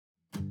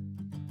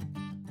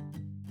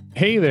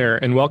Hey there,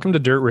 and welcome to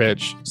Dirt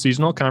Rich,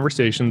 seasonal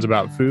conversations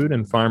about food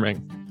and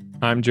farming.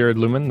 I'm Jared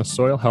Lumen, the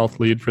soil health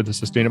lead for the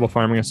Sustainable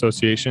Farming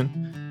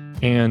Association.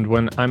 And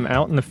when I'm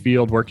out in the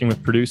field working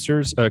with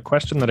producers, a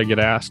question that I get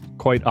asked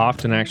quite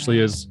often actually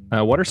is,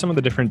 what are some of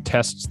the different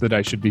tests that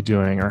I should be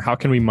doing, or how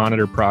can we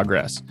monitor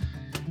progress?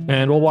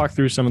 And we'll walk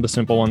through some of the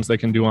simple ones they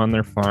can do on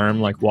their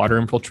farm, like water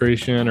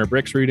infiltration or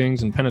Brix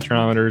readings and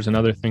penetrometers and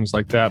other things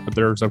like that. But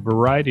there's a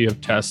variety of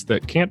tests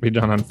that can't be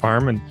done on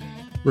farm and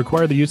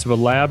require the use of a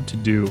lab to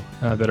do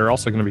that are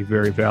also going to be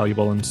very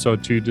valuable. And so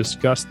to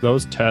discuss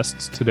those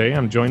tests today,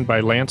 I'm joined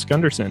by Lance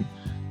Gunderson,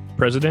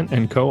 president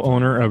and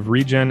co-owner of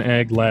Regen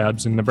Ag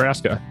Labs in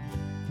Nebraska.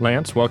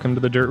 Lance, welcome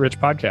to the Dirt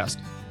Rich podcast.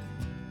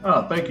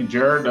 Oh, thank you,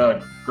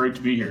 Jared. Great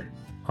to be here.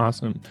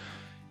 Awesome.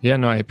 Yeah,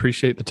 no, I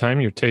appreciate the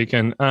time you've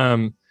taken.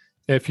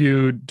 If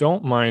you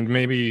don't mind,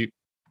 maybe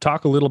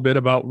talk a little bit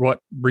about what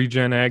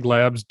Regen Ag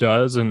Labs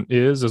does and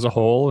is as a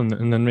whole, and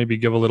then maybe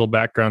give a little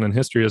background and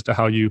history as to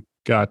how you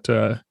got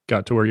to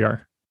where you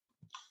are.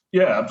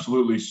 Yeah,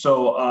 absolutely.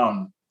 So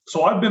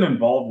I've been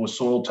involved with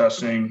soil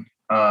testing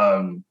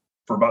for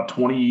about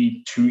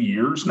 22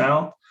 years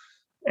now,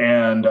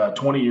 and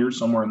 20 years,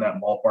 somewhere in that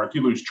ballpark.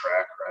 You lose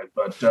track, right?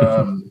 But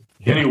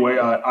Yeah. Anyway,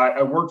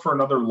 I worked for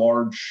another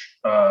large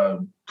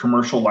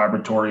commercial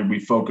laboratory. We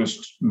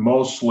focused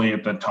mostly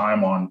at the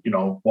time on,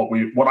 I'm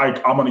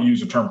going to use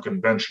the term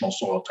conventional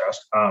soil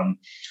test.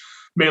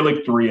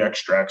 Malic-3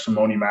 extracts,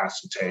 ammonium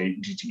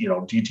acetate,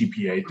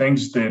 DTPA,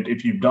 things that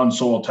if you've done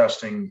soil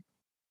testing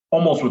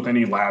almost with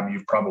any lab,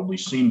 you've probably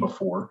seen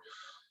before.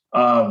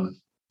 In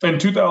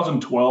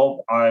 2012,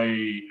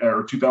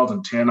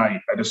 2010, I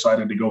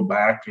decided to go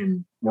back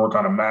and work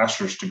on a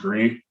master's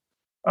degree.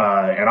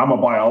 And I'm a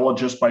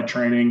biologist by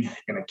training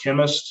and a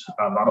chemist.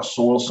 I'm not a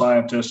soil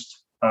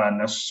scientist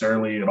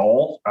necessarily at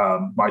all.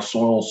 My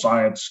soil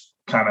science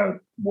kind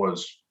of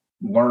was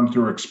learned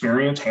through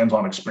experience,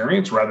 hands-on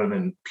experience, rather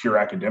than pure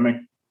academic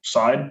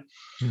side.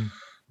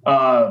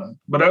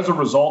 But as a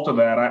result of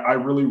that, I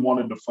really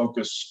wanted to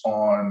focus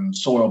on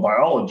soil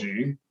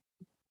biology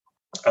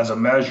as a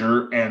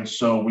measure. And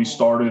so I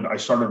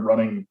started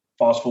running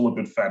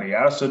phospholipid fatty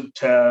acid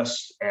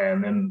tests.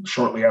 And then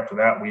shortly after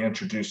that, we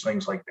introduced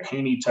things like the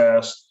Haney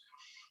test.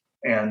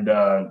 And,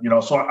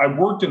 so I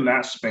worked in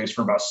that space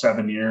for about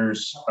 7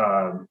 years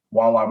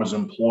while I was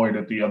employed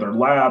at the other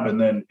lab.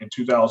 And then in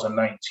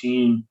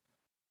 2019,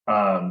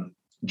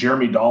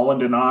 Jeremy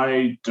Dolland and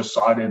I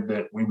decided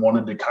that we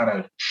wanted to kind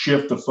of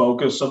shift the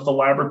focus of the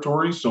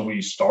laboratory. So we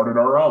started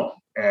our own,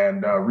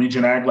 and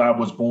Regen Ag Lab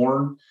was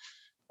born.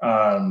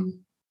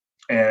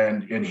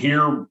 And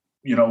here,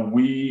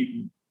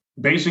 we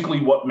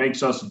basically, what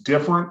makes us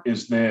different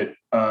is that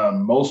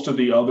most of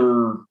the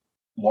other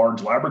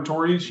large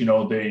laboratories,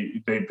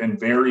 they've been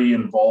very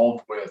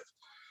involved with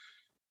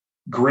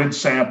grid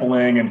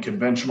sampling and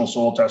conventional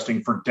soil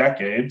testing for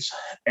decades,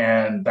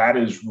 and that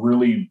is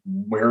really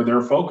where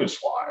their focus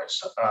lies.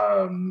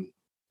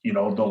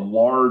 The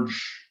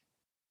large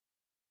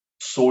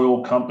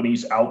soil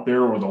companies out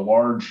there, or the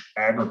large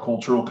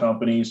agricultural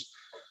companies,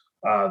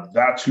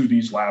 that's who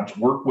these labs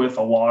work with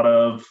a lot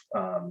of.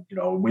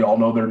 We all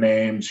know their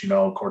names,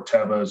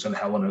 Corteva's and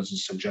Helena's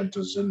and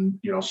Syngenta's, and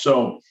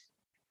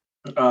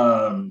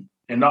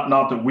and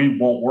not that we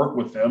won't work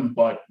with them,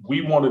 but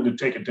we wanted to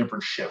take a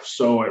different shift.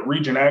 So at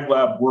Regen Ag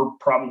Lab, we're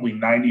probably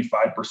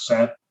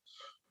 95%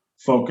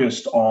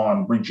 focused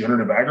on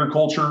regenerative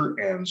agriculture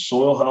and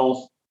soil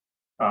health.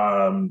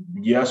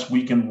 Yes,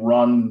 we can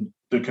run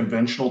the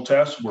conventional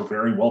tests. We're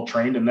very well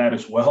trained in that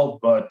as well,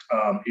 but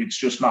it's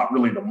just not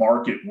really the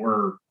market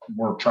we're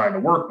trying to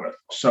work with.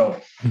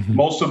 So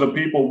most of the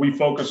people we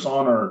focus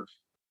on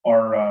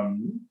are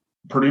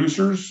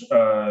producers,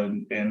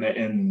 and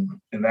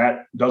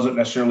that doesn't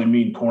necessarily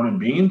mean corn and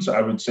beans.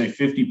 I would say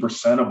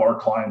 50% of our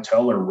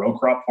clientele are row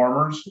crop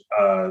farmers,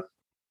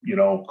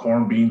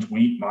 corn, beans,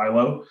 wheat,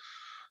 milo.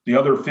 The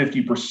other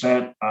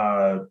 50%,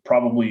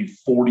 probably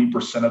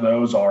 40% of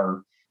those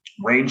are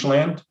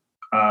rangeland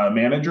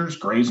managers,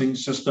 grazing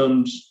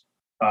systems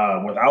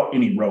without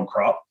any row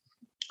crop.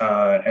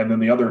 And then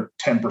the other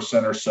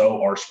 10% or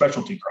so are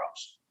specialty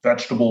crops,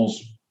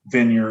 vegetables,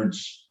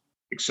 vineyards,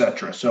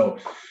 etc. So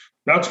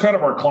that's kind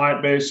of our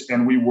client base.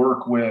 And we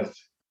work with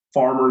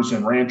farmers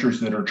and ranchers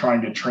that are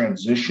trying to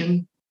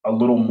transition a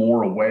little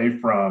more away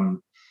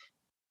from,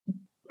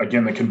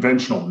 again, the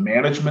conventional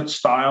management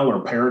style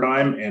or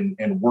paradigm,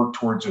 and work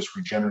towards this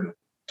regenerative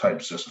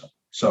type system.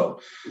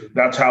 So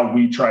that's how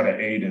we try to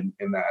aid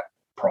in that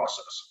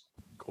process.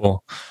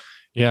 Cool.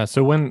 Yeah.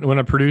 So when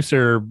a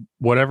producer,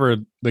 whatever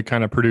the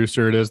kind of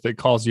producer it is, that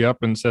calls you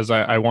up and says,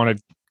 I want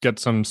to get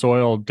some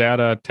soil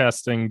data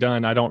testing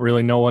done, I don't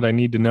really know what I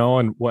need to know.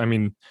 And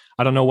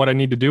I don't know what I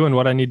need to do and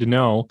what I need to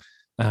know.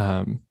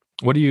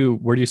 Where do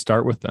you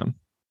start with them?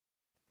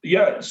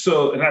 Yeah.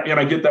 So, and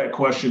I get that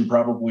question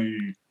probably,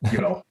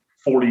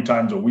 40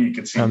 times a week,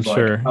 it seems I'm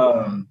like.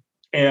 sure.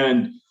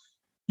 And,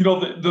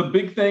 the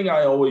big thing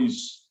I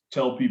always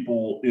tell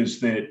people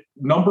is that,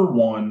 number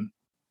one,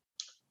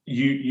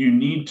 you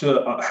need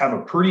to have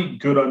a pretty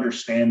good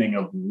understanding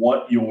of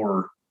what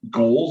your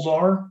goals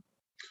are.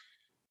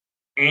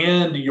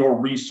 and your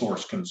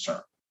resource concern.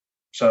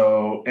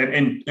 So,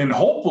 and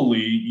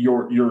hopefully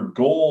your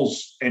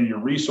goals and your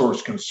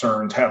resource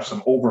concerns have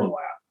some overlap.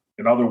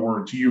 In other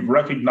words, you've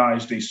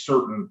recognized a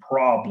certain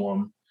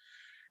problem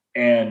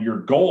and your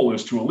goal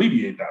is to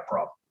alleviate that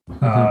problem.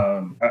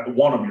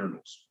 One of your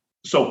goals.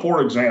 So,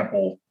 for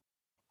example,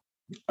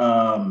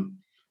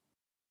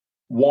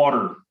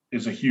 water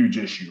is a huge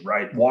issue,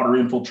 right? Water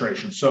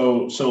infiltration.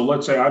 So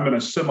let's say I'm in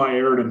a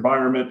semi-arid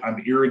environment.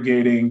 I'm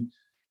irrigating.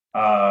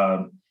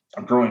 I'm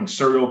growing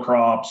cereal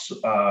crops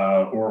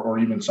or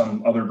even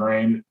some other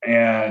grain.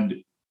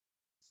 And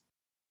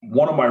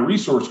one of my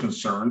resource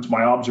concerns,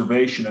 my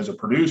observation as a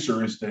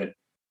producer is that,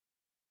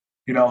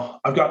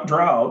 I've got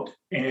drought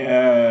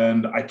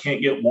and I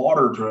can't get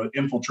water to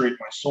infiltrate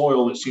my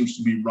soil. It seems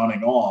to be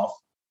running off.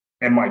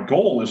 And my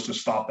goal is to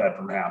stop that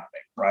from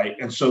happening, right?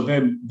 And so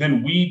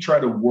then we try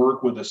to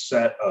work with a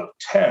set of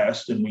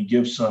tests and we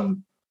give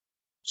some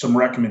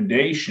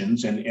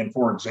recommendations. And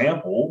for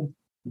example,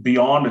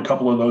 beyond a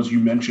couple of those you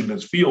mentioned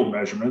as field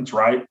measurements,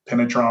 right?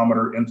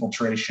 Penetrometer,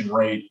 infiltration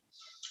rate.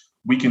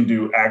 We can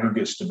do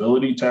aggregate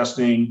stability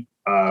testing.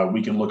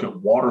 We can look at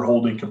water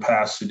holding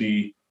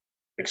capacity,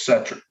 et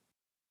cetera.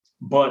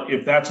 But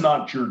if that's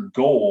not your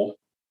goal,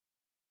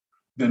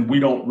 then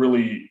we don't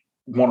really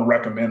want to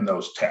recommend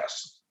those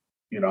tests,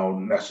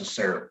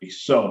 necessarily.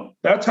 So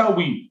that's how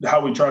we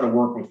try to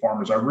work with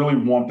farmers. I really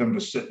want them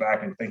to sit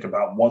back and think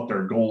about what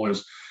their goal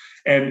is.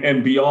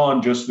 And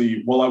beyond just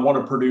I want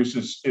to produce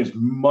as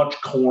much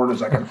corn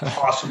as I can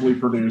possibly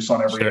produce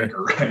on every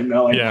acre, right?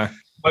 Now,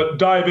 but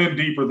dive in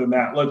deeper than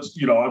that. Let's,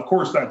 of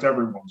course, that's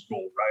everyone's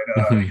goal,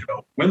 right?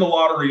 Win the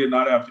lottery and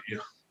not have to,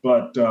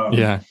 but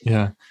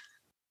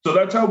So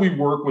that's how we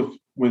work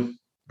with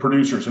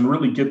producers and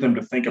really get them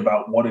to think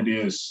about what it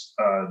is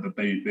that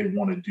they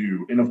want to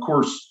do. And of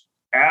course,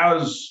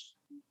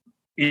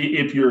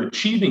 if you're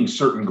achieving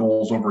certain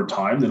goals over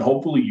time, then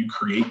hopefully you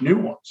create new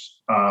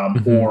ones,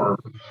 or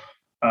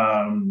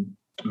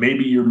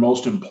maybe your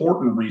most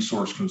important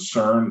resource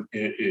concern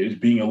is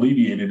being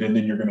alleviated, and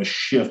then you're going to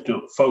shift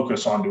to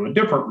focus onto a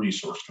different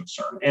resource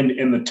concern.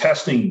 And the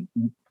testing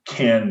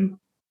can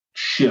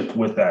shift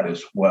with that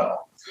as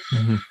well.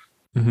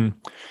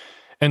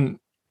 And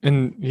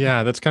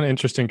yeah, that's kind of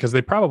interesting because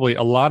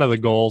a lot of the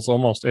goals,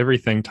 almost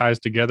everything ties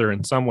together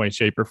in some way,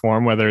 shape, or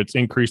form, whether it's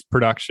increased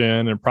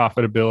production and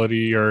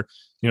profitability or,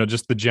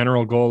 just the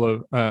general goal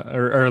of,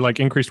 or like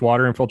increased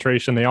water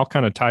infiltration. They all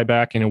kind of tie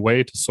back in a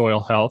way to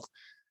soil health.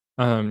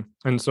 And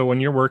so when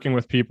you're working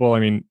with people,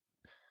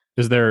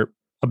 is there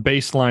a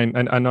baseline?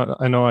 And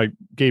I know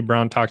Gabe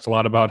Brown talks a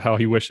lot about how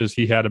he wishes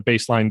he had a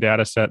baseline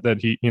data set that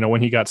he,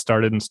 when he got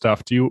started and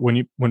stuff.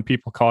 When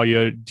people call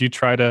you, do you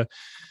try to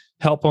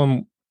help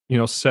them,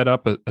 set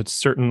up a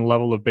certain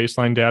level of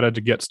baseline data to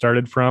get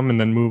started from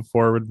and then move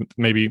forward with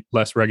maybe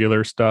less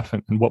regular stuff?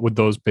 And what would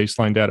those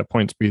baseline data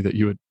points be that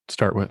you would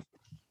start with?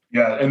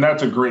 Yeah, and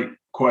that's a great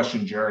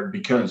question, Jared,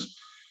 because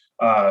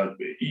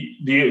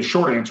the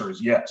short answer is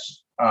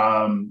yes.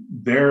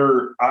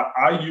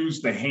 I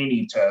use the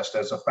Haney test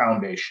as a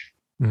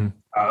foundation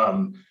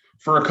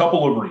for a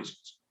couple of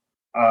reasons.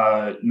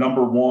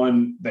 Number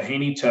one, the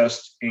Haney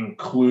test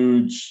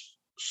includes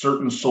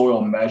certain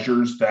soil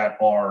measures that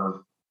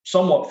are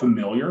somewhat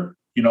familiar,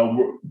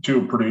 to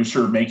a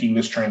producer making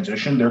this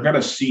transition. They're going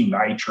to see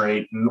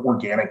nitrate and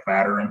organic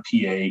matter and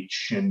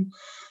pH and,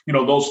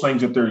 those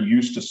things that they're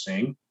used to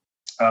seeing.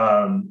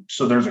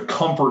 So there's a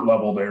comfort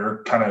level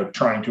there, kind of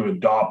trying to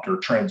adopt or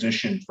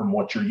transition from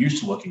what you're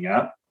used to looking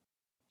at.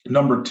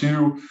 Number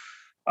two,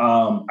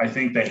 I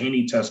think the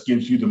Haney test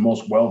gives you the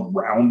most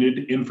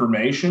well-rounded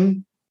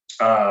information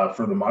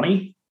for the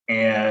money.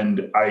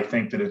 And I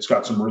think that it's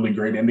got some really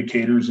great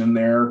indicators in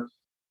there.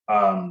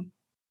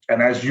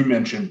 And as you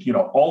mentioned,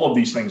 all of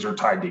these things are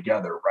tied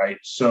together, right?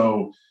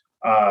 So,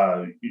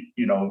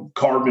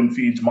 carbon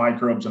feeds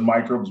microbes and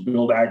microbes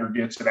build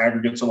aggregates and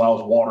aggregates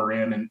allows water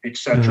in and et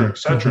cetera, et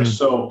cetera.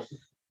 So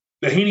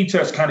the Haney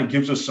test kind of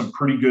gives us some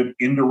pretty good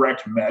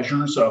indirect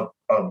measures of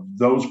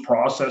those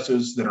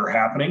processes that are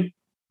happening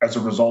as a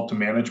result of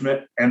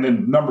management. And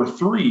then number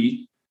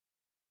three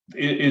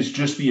is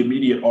just the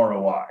immediate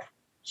ROI.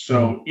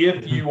 So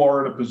if you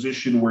are in a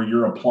position where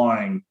you're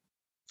applying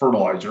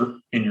fertilizer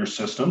in your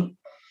system,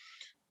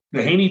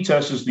 the Haney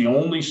test is the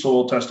only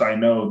soil test I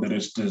know that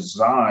is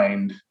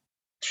designed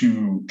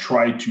to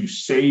try to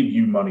save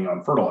you money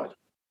on fertilizer.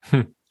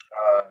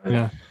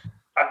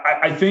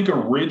 I think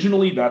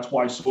originally that's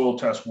why soil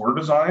tests were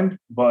designed,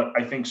 but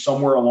I think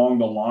somewhere along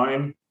the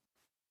line,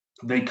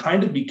 they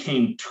kind of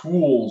became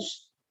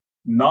tools,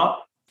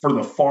 not for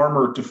the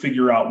farmer to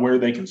figure out where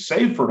they can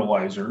save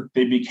fertilizer.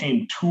 They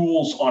became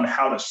tools on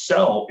how to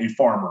sell a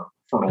farmer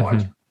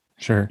fertilizer.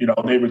 Sure.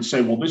 They would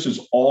say, well, this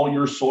is all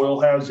your soil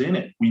has in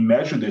it. We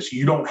measure this.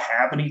 You don't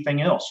have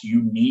anything else.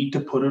 You need to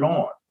put it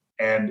on.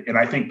 And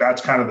I think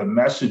that's kind of the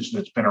message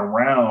that's been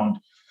around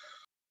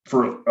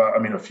for,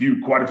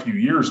 quite a few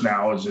years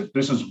now, is that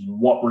this is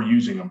what we're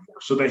using them for.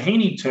 So the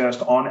Haney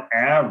test on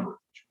average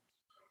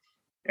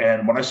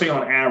And when I say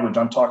on average,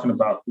 I'm talking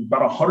about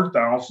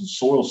 100,000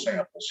 soil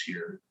samples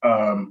here.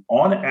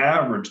 On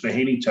average, the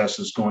Haney test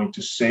is going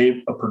to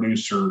save a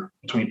producer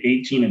between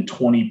 18 and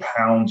 20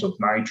 pounds of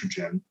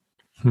nitrogen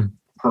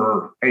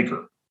per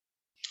acre.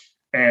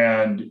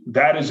 And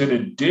that is in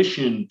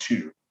addition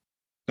to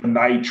the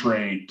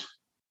nitrate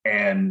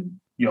and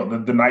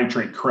the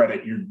nitrate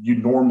credit you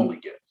normally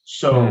get.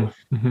 So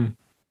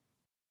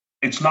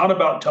it's not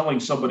about telling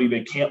somebody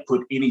they can't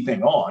put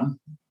anything on.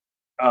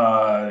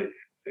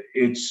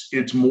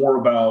 It's more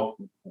about,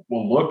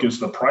 well, look, as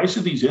the price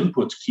of these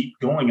inputs keep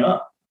going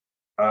up,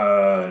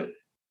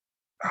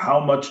 how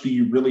much do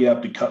you really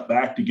have to cut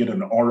back to get an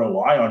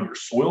ROI on your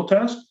soil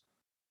test?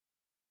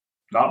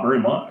 Not very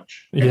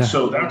much. Yeah. And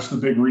so that's the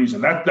big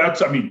reason. That's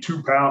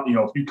 2 pounds,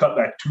 if you cut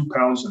back 2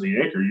 pounds to the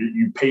acre,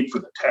 you paid for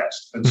the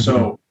test. And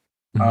so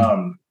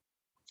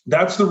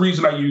that's the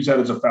reason I use that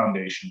as a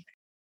foundation.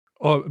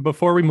 Well,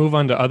 before we move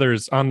on to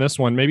others on this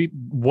one, maybe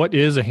what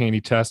is a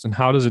Haney test and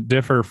how does it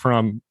differ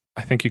from,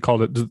 I think you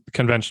called it the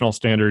conventional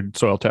standard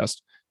soil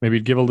test? Maybe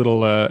give a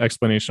little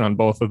explanation on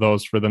both of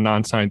those for the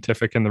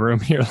non-scientific in the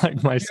room here,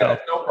 like myself.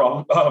 Yeah, no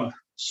problem.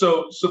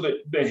 So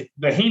the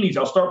Haney,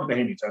 I'll start with the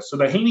Haney test. So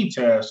the Haney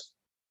test,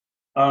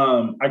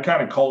 I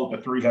kind of call it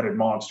the three-headed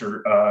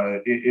monster.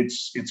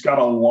 It's got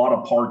a lot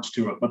of parts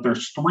to it, but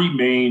there's three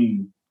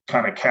main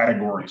kind of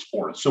categories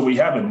for it. So we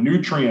have a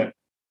nutrient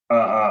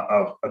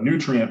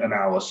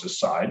analysis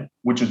side,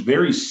 which is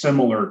very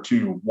similar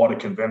to what a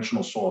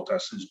conventional soil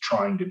test is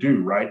trying to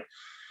do, right?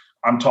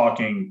 I'm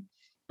talking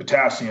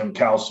potassium,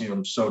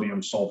 calcium,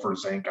 sodium, sulfur,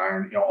 zinc,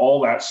 iron,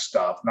 all that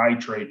stuff,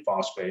 nitrate,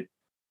 phosphate.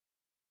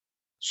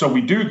 So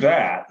we do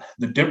that.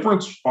 The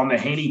difference on the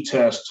Haney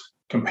test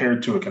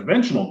compared to a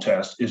conventional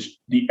test is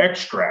the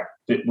extract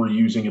that we're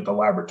using at the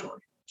laboratory.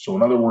 So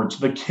in other words,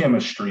 the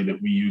chemistry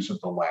that we use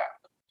at the lab.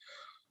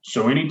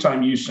 So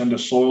anytime you send a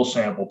soil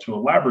sample to a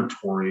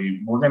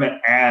laboratory, we're going to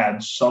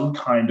add some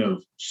kind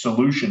of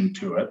solution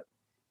to it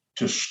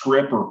to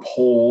strip or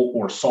pull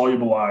or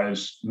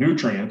solubilize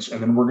nutrients.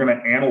 And then we're going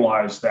to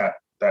analyze that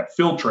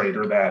filtrate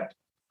or that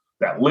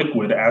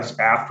liquid as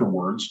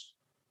afterwards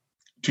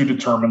to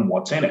determine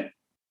what's in it.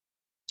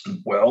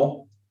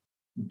 Well,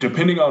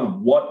 depending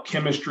on what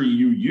chemistry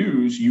you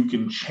use, you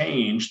can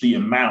change the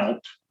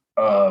amount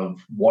of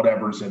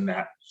whatever's in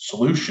that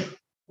solution,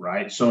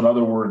 right? So in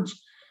other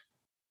words,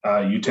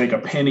 you take a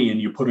penny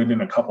and you put it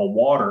in a cup of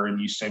water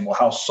and you say, well,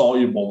 how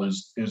soluble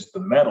is the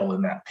metal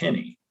in that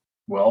penny?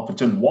 Well, if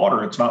it's in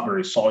water, it's not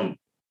very soluble.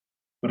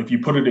 But if you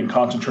put it in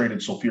concentrated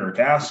sulfuric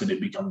acid, it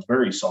becomes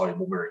very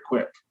soluble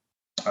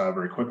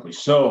very quickly.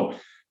 So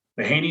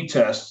the Haney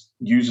test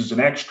uses an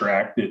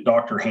extract that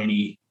Dr.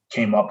 Haney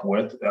came up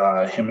with,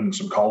 him and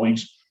some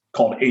colleagues,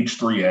 called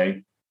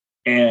H3A.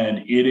 And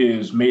it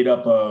is made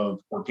up of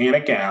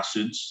organic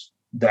acids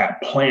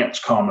that plants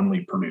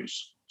commonly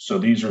produce. So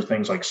these are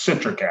things like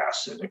citric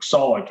acid,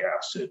 oxalic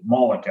acid,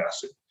 malic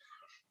acid,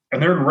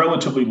 and they're in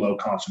relatively low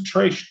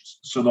concentrations.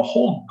 So the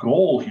whole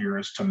goal here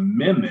is to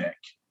mimic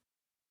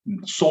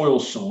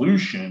soil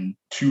solution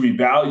to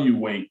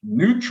evaluate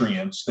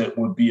nutrients that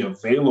would be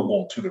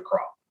available to the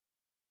crop.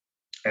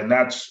 And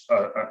that's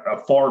a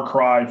far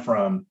cry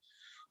from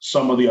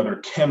some of the other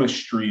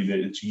chemistry that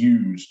it's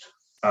used.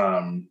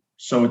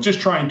 So it's just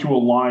trying to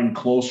align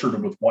closer to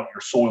with what your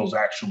soils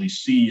actually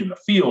see in the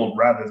field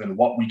rather than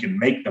what we can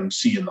make them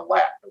see in the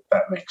lab, if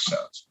that makes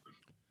sense.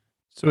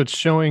 So it's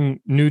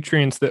showing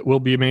nutrients that will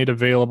be made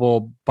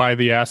available by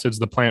the acids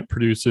the plant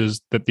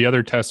produces that the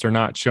other tests are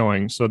not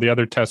showing. So the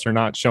other tests are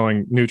not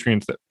showing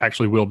nutrients that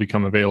actually will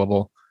become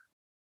available.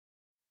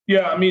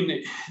 Yeah, I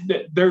mean,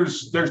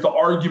 there's the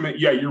argument.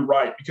 Yeah, you're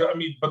right.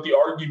 But the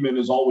argument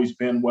has always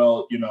been,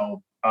 well,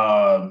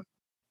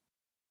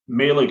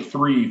 Malic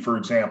 3, for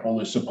example,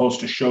 is supposed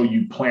to show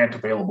you plant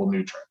available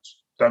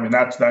nutrients. I mean,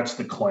 that's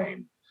the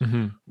claim,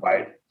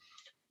 right?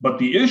 But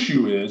the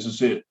issue is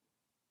that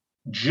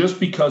just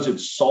because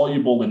it's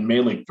soluble in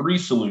Malic 3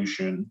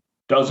 solution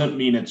doesn't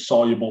mean it's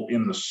soluble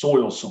in the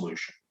soil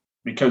solution,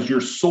 because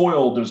your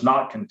soil does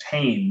not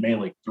contain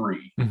Malic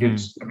 3.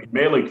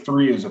 Malic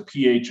 3 is a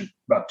pH of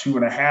about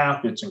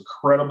 2.5. It's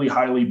incredibly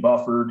highly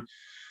buffered.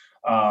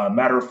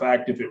 Matter of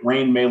fact, if it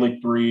rained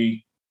Malic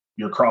 3,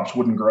 your crops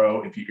wouldn't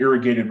grow. If you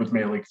irrigated with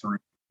Malic 3,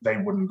 they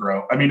wouldn't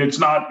grow. I mean, it's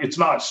not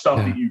stuff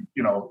that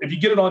if you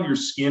get it on your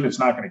skin, it's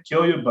not going to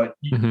kill you, but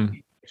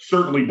you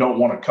certainly don't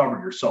want to cover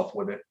yourself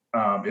with it.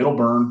 It'll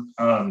burn.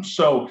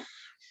 So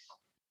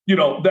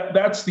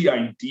that's the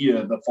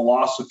idea. The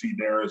philosophy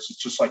there is, it's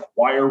just like,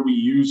 why are we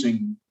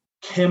using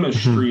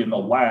chemistry in the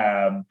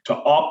lab to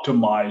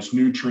optimize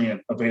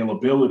nutrient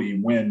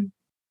availability when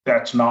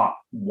that's not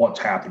what's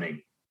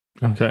happening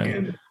in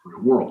the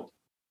real world?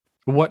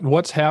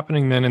 What's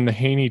happening then in the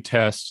Haney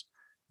test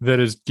that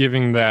is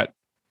giving that,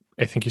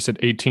 I think you said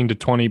 18 to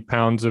 20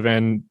 pounds of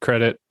N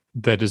credit,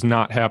 that is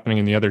not happening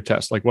in the other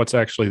test? Like, what's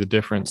actually the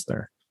difference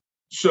there?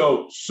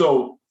 So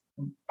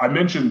I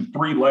mentioned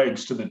 3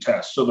 legs to the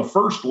test. So the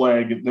first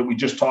leg that we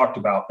just talked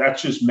about,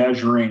 that's just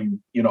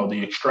measuring, the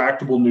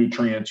extractable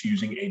nutrients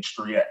using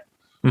H3A.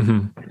 You're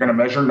going to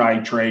measure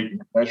nitrate,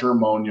 measure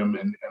ammonium,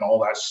 and all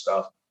that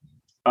stuff.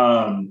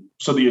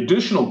 So the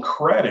additional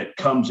credit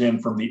comes in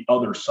from the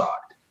other side.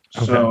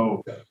 Okay.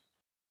 So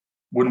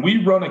when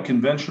we run a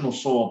conventional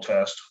soil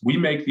test, we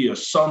make the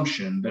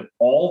assumption that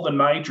all the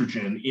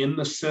nitrogen in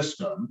the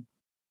system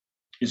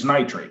is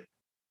nitrate.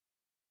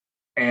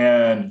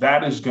 And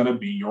that is going to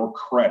be your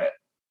credit.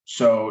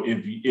 So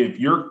if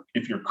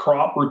your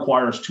crop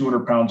requires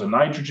 200 pounds of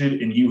nitrogen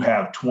and you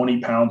have 20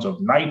 pounds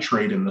of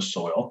nitrate in the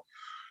soil,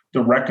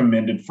 the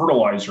recommended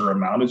fertilizer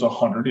amount is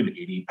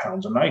 180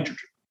 pounds of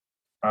nitrogen.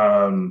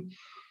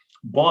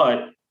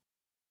 But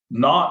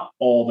not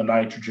all the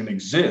nitrogen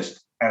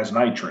exists as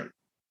nitrate.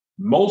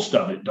 Most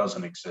of it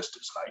doesn't exist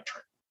as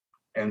nitrate.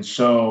 And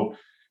so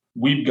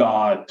we've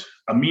got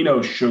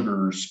amino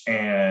sugars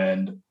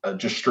and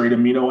just straight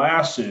amino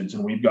acids,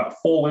 and we've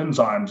got full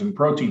enzymes and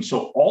proteins.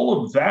 So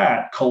all of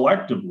that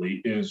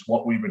collectively is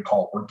what we would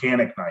call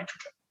organic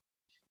nitrogen.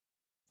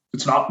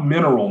 It's not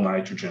mineral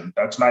nitrogen.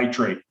 That's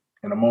nitrate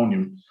and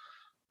ammonium.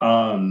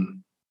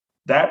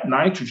 That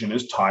nitrogen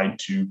is tied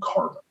to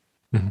carbon.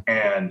 Mm-hmm.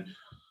 And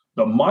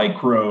the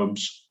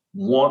microbes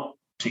want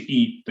to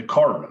eat the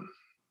carbon.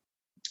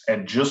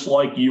 And just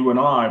like you and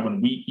I,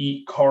 when we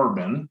eat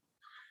carbon,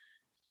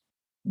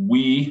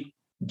 we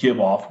give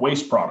off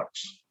waste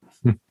products,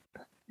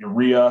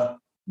 urea,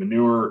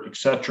 manure,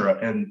 etc.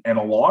 And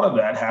a lot of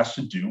that has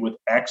to do with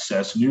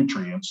excess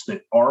nutrients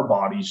that our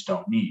bodies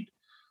don't need.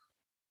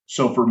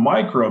 So for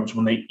microbes,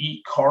 when they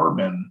eat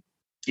carbon,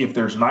 if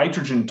there's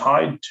nitrogen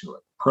tied to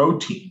it,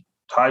 protein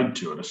tied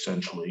to it,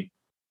 essentially,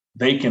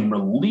 they can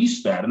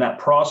release that. And that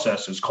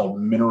process is called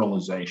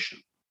mineralization.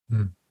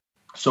 Mm.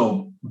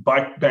 So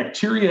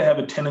bacteria have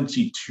a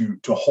tendency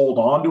to hold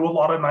on to a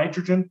lot of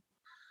nitrogen.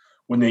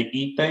 When they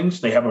eat things,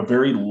 they have a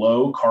very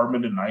low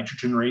carbon to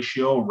nitrogen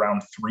ratio,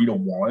 around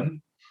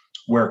 3-1,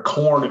 where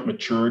corn at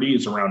maturity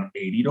is around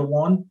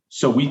 80-1.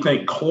 So we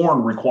think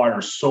corn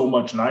requires so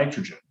much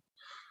nitrogen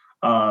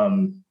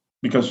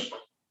because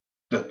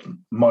the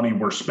money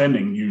we're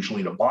spending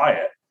usually to buy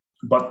it.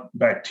 But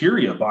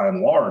bacteria, by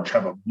and large,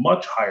 have a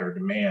much higher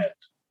demand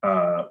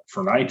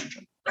for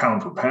nitrogen,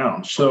 pound for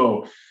pound.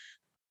 So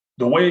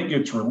the way it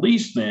gets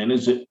released then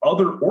is that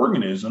other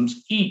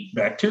organisms eat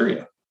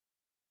bacteria.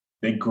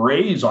 They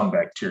graze on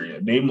bacteria,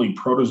 namely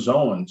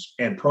protozoans,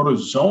 and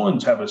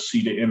protozoans have a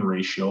C to N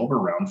ratio of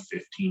around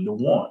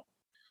 15-1.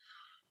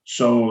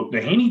 So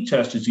the Haney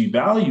test is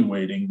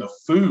evaluating the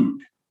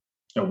food.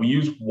 Now, we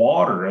use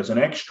water as an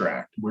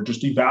extract. We're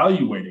just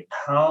evaluating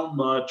how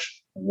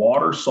much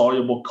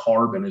water-soluble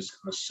carbon is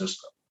in the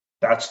system.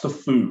 That's the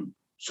food.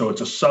 So it's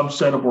a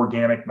subset of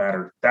organic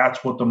matter.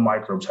 That's what the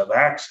microbes have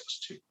access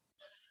to.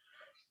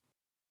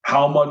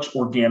 How much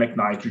organic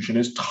nitrogen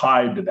is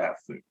tied to that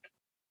food?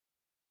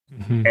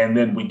 Mm-hmm. And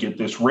then we get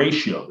this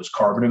ratio, this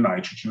carbon to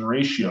nitrogen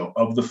ratio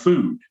of the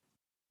food.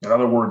 In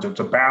other words, it's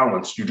a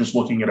balance. You're just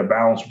looking at a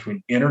balance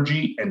between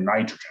energy and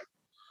nitrogen,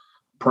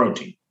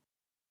 protein,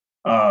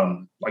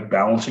 like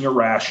balancing a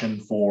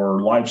ration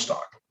for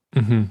livestock.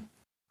 Mm-hmm.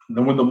 And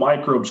then when the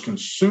microbes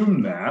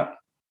consume that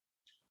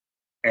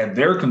and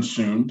they're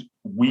consumed,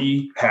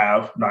 we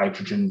have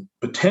nitrogen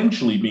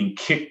potentially being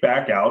kicked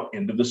back out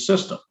into the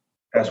system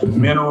as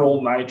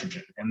mineral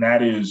nitrogen. And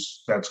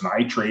that's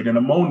nitrate and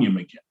ammonium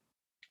again.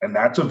 And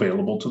that's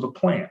available to the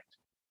plant.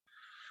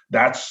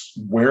 That's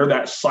where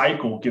that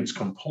cycle gets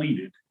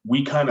completed.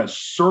 We kind of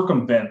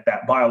circumvent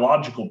that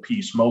biological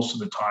piece most of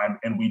the time,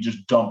 and we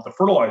just dump the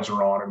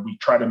fertilizer on and we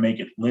try to make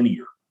it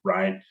linear,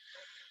 right?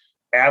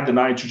 Add the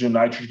nitrogen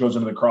goes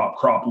into the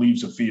crop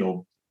leaves the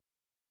field,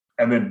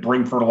 and then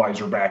bring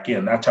fertilizer back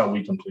in. That's how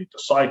we complete the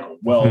cycle.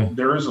 Well,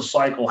 there is a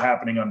cycle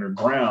happening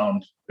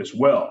underground as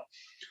well.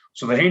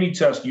 So the Haney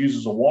test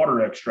uses a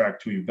water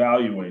extract to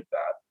evaluate that.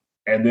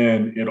 And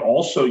then it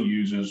also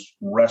uses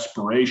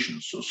respiration.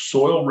 So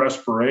soil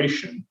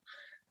respiration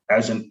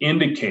as an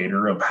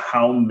indicator of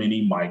how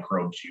many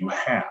microbes you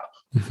have.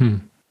 Mm-hmm.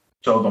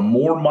 So the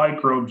more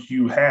microbes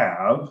you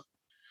have,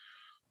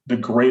 the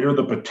greater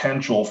the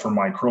potential for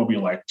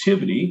microbial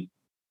activity.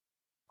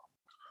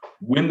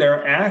 When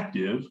they're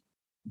active,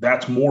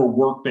 that's more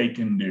work they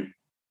can do.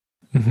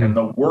 Mm-hmm. And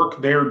the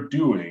work they're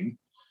doing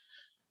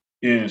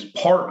is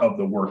part of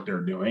the work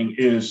they're doing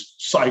is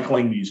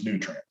cycling these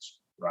nutrients,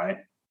 right?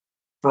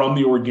 From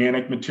the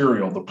organic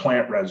material, the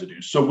plant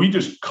residues. So we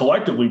just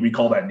collectively, we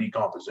call that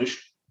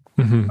decomposition.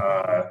 Mm-hmm.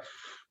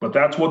 But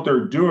that's what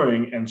they're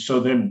doing. And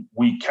so then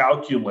we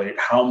calculate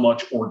how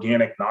much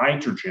organic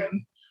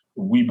nitrogen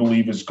we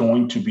believe is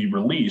going to be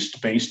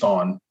released based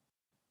on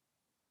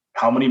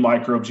how many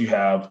microbes you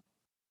have,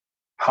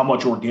 how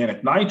much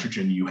organic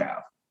nitrogen you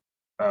have.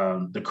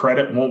 The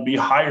credit won't be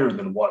higher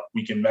than what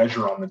we can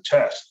measure on the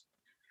test.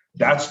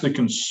 That's the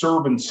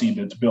conservancy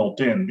that's built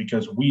in,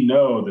 because we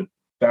know that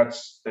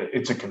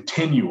it's a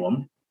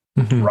continuum,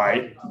 mm-hmm.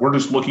 right? We're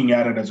just looking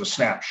at it as a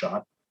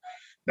snapshot.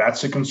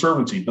 That's a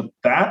conservancy. But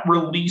that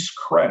release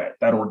credit,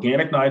 that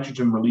organic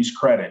nitrogen release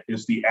credit,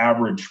 is the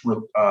average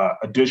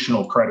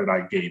additional credit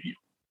I gave you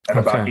at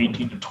about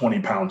 18 to 20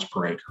 pounds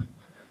per acre.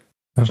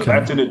 Okay. So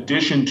that's in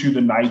addition to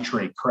the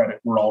nitrate credit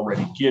we're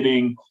already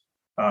getting.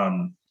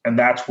 And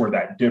that's where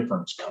that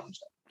difference comes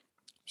in.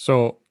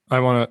 So I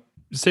want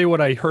to say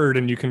what I heard,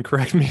 and you can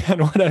correct me on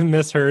what I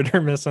misheard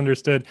or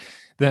misunderstood.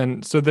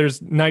 Then, so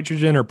there's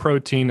nitrogen or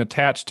protein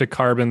attached to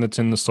carbon that's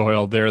in the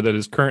soil there that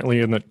is currently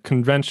in the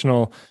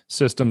conventional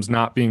systems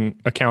not being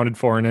accounted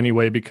for in any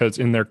way because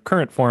in their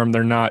current form,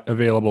 they're not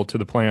available to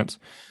the plants.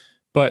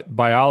 But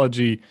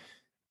biology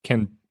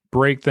can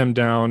break them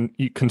down,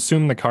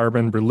 consume the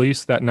carbon,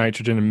 release that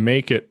nitrogen, and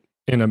make it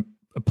in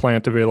a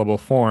plant available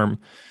form.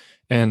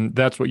 And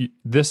that's what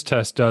this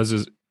test does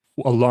is,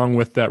 along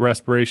with that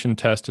respiration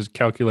test, is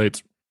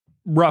calculates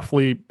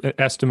roughly,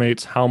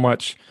 estimates how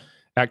much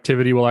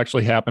activity will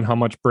actually happen, how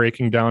much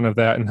breaking down of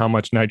that, and how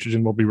much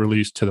nitrogen will be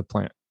released to the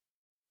plant.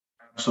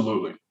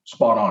 Absolutely.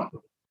 Spot on.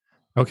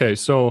 Okay,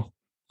 so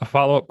a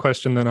follow-up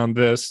question then on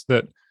this,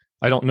 that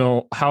I don't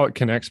know how it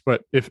connects,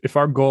 but if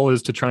our goal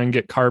is to try and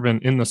get carbon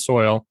in the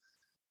soil,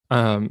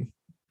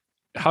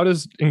 how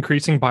does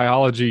increasing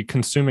biology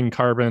consuming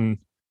carbon,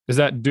 is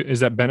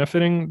that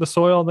benefiting the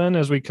soil then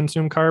as we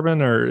consume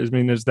carbon? Or is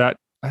that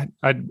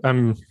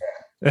I'm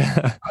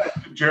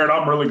Jared,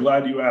 I'm really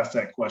glad you asked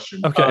that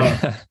question.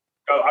 Okay.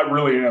 I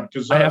really am,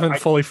 because I haven't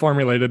fully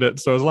formulated it.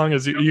 So as long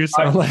as you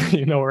sound like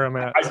you know where I'm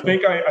at. I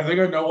think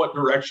I know what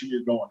direction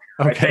you're going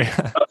here. Okay. I think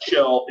in a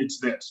nutshell, it's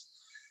this.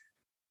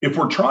 If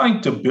we're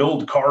trying to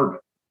build carbon,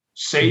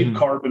 save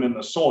carbon in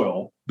the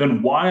soil,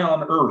 then why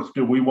on earth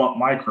do we want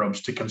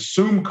microbes to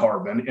consume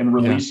carbon and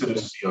release it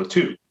as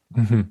CO2?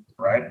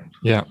 Right?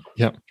 Yeah.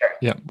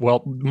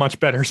 Well,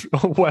 much better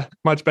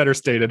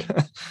stated.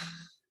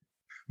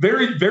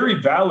 Very,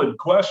 very valid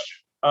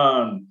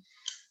question.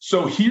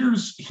 So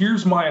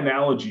here's my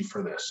analogy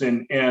for this,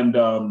 and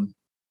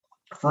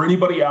for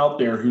anybody out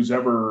there who's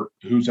ever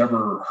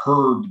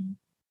heard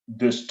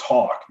this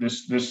talk,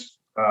 this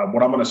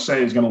what I'm going to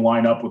say is going to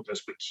line up with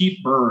this. But Keith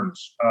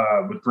Burns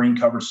with Green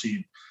Cover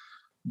Seed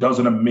does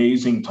an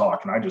amazing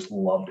talk, and I just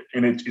loved it.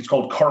 And it's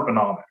called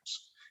Carbonomics.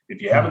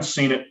 If you haven't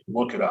seen it,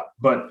 look it up.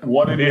 But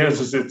what it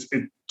is it's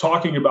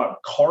talking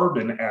about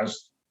carbon as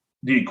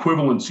the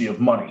equivalency of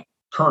money,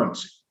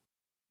 currency,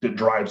 that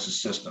drives the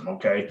system.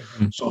 Okay.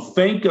 So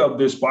think of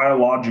this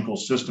biological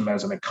system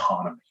as an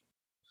economy,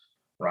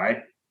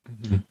 right?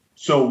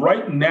 So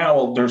right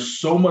now there's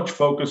so much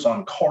focus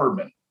on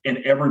carbon, and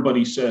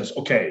everybody says,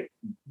 okay,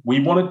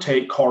 we want to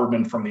take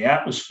carbon from the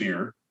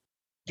atmosphere,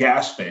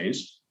 gas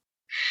phase,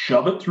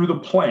 shove it through the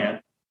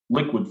plant,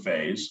 liquid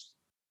phase,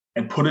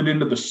 and put it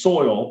into the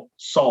soil,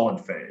 solid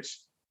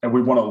phase. And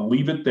we want to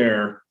leave it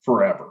there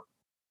forever.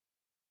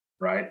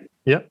 Right?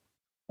 Yep.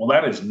 Well,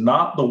 that is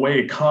not the way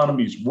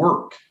economies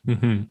work.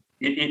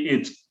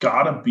 It's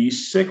got to be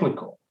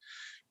cyclical.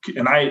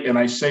 And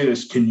I say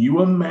this, can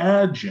you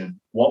imagine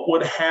what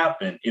would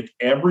happen if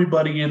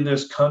everybody in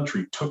this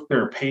country took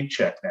their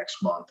paycheck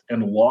next month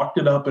and locked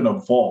it up in a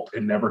vault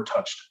and never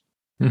touched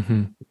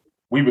it?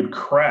 We would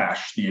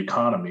crash the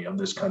economy of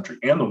this country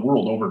and the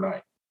world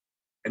overnight.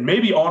 And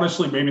maybe,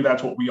 honestly, maybe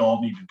that's what we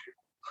all need to do.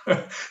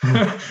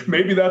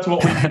 Maybe that's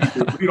what we need to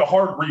do. We need a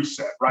hard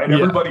reset, right? Yeah.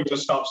 Everybody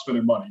just stop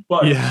spending money.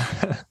 But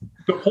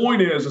the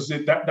point is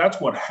that's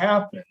what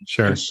happens.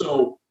 Sure. And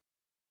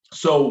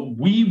so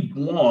we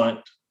want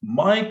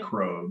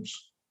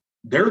microbes.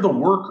 They're the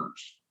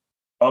workers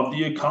of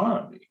the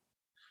economy,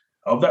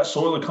 of that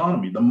soil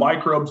economy. The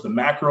microbes, the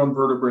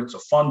macroinvertebrates, the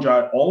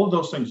fungi, all of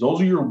those things, those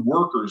are your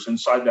workers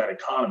inside that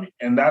economy.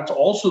 And that's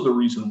also the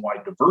reason why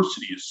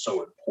diversity is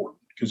so important.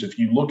 Because if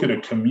you look at a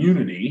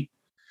community,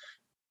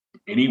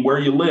 anywhere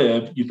you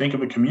live, you think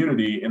of a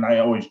community, and I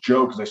always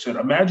joke, because I said,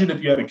 imagine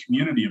if you had a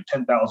community of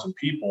 10,000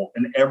 people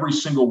and every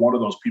single one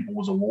of those people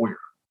was a lawyer.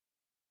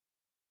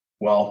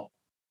 Well,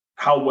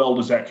 how well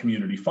does that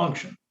community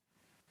function?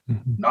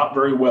 Not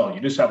very well.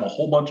 You just have a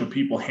whole bunch of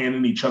people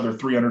handing each other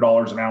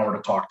 $300 an hour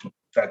to talk to them.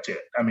 That's it.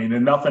 I mean,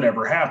 and nothing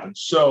ever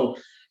happens. So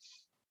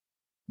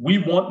we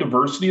want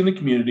diversity in the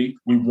community.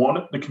 We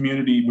want the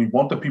community. We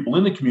want the people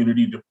in the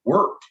community to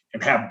work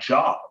and have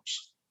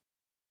jobs.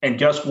 And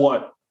guess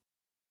what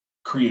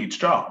creates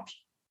jobs?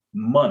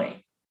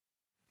 Money,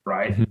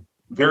 right?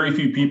 Very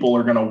few people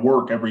are going to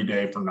work every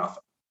day for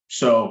nothing.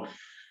 So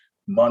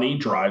money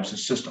drives the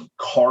system.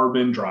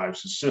 Carbon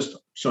drives the system.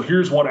 So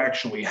here's what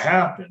actually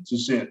happens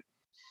is it,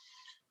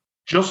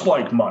 just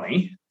like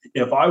money,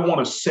 if I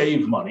want to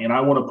save money and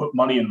I want to put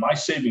money in my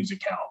savings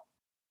account,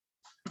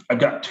 I've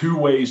got two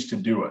ways to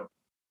do it.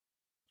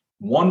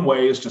 One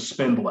way is to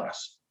spend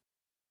less.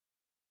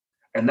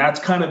 And that's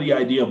kind of the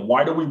idea of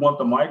why do we want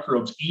the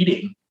microbes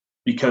eating?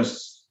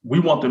 Because we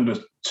want them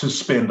to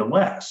spend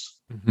less.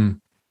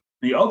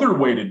 The other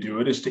way to do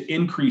it is to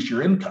increase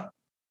your income.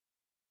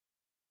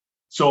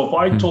 So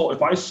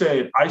if I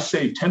say I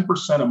save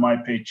 10% of my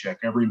paycheck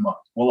every month,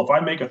 well, if I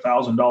make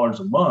 $1,000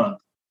 a month,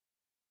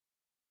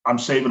 I'm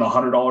saving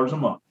 $100 a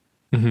month.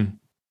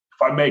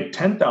 If I make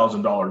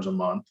 $10,000 a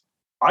month,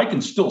 I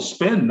can still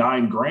spend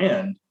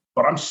 $9,000,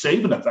 but I'm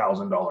saving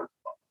 $1,000 a month.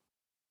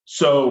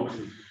 So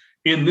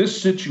in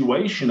this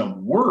situation of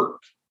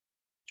work,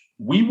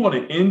 we want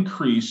to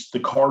increase the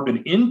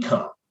carbon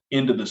income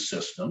into the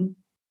system,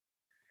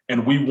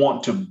 and we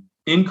want to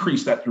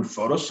increase that through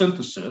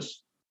photosynthesis.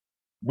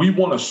 We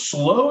want to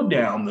slow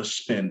down the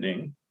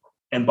spending.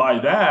 And by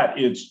that,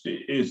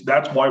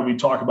 that's why we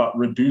talk about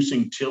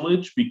reducing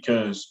tillage,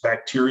 because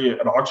bacteria,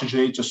 it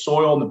oxygenates the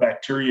soil and the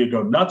bacteria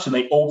go nuts and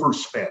they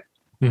overspend.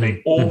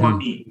 They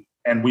overeat,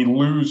 and we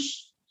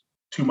lose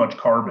too much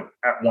carbon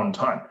at one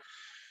time.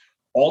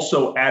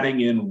 Also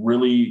adding in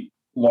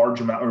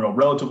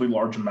relatively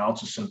large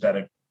amounts of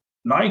synthetic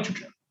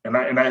nitrogen. And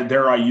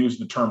I use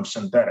the term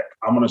synthetic.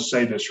 I'm going to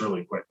say this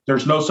really quick.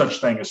 There's no such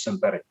thing as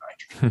synthetic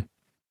nitrogen.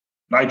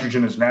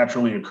 Nitrogen is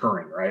naturally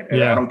occurring, right?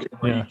 And I don't care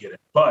where you get it.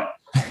 But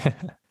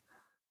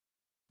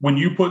when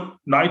you put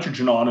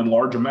nitrogen on in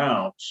large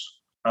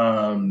amounts,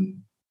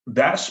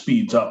 that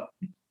speeds up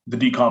the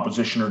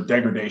decomposition or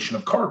degradation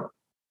of carbon.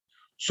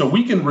 So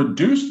we can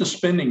reduce the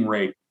spending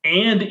rate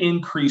and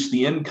increase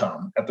the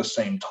income at the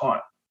same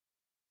time.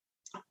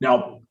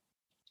 Now,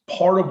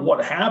 part of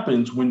what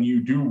happens when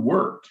you do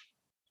work,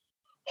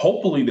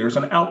 hopefully there's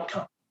an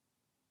outcome,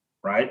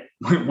 right?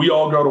 We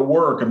all go to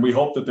work and we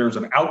hope that there's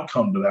an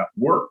outcome to that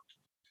work.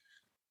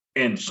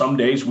 And some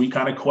days we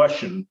kind of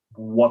question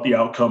what the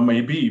outcome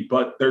may be,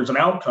 but there's an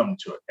outcome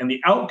to it. And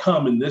the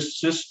outcome in this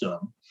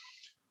system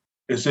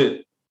is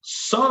that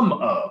some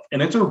of,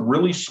 and it's a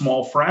really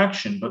small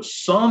fraction, but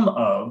some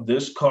of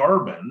this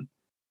carbon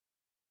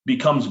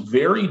becomes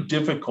very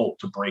difficult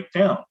to break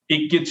down.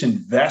 It gets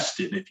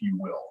invested, if you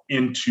will,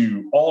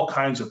 into all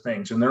kinds of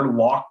things, and they're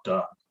locked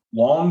up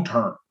long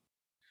term.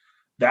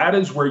 That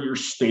is where your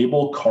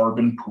stable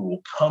carbon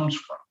pool comes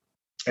from.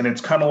 And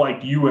it's kind of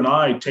like you and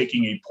I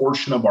taking a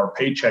portion of our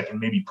paycheck and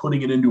maybe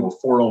putting it into a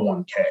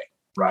 401k,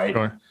 right?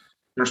 Sure.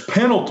 There's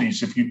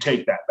penalties if you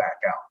take that back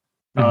out.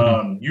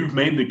 You've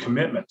made the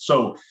commitment.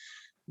 So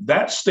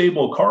that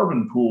stable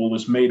carbon pool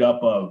is made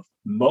up of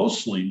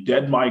mostly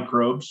dead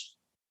microbes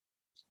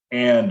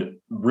and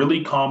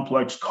really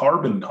complex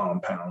carbon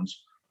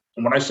compounds.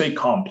 And when I say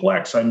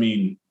complex, I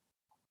mean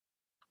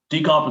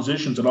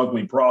decomposition is an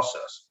ugly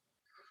process.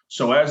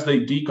 So as they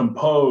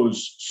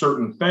decompose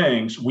certain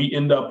things, we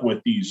end up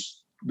with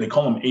these, they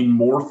call them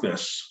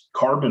amorphous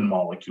carbon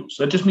molecules.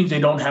 That just means they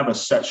don't have a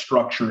set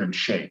structure and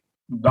shape,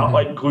 not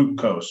like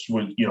glucose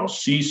with,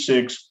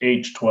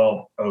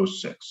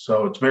 C6H12O6.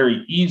 So it's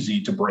very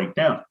easy to break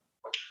down.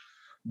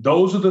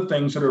 Those are the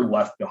things that are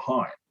left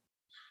behind.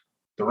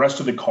 The rest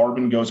of the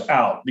carbon goes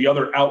out. The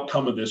other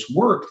outcome of this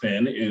work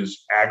then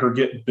is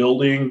aggregate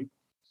building,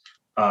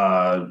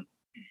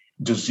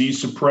 disease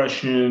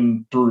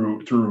suppression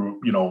through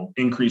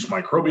increased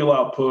microbial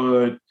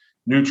output,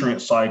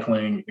 nutrient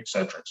cycling, et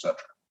cetera, et cetera.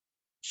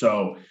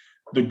 So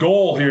the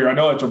goal here, I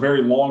know it's a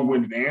very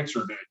long-winded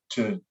answer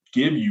to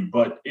give you,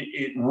 but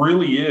it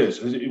really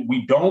is.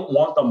 We don't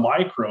want the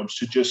microbes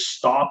to just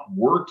stop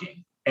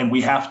working, and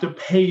we have to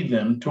pay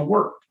them to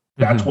work.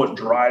 That's what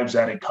drives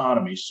that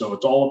economy. So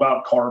it's all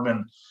about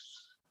carbon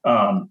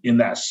in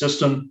that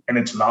system, and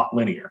it's not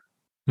linear.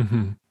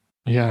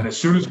 Yeah. And as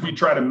soon as we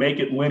try to make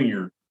it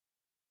linear,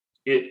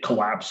 it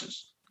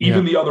collapses.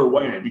 Even the other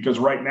way, because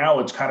right now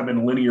it's kind of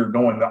been linear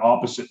going the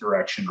opposite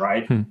direction,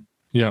 right?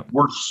 Yeah.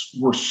 We're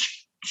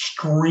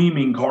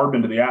streaming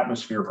carbon to the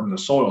atmosphere from the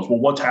soils. Well,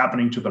 what's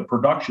happening to the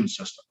production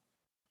system?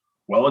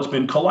 Well, it's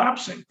been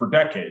collapsing for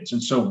decades.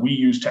 And so we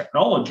use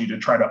technology to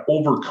try to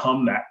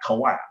overcome that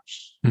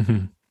collapse.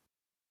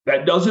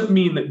 That doesn't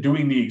mean that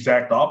doing the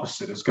exact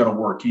opposite is going to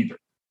work either.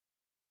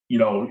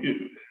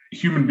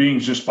 Human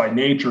beings just by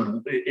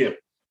nature,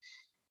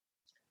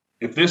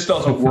 if this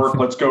doesn't work,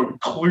 let's go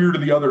clear to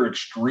the other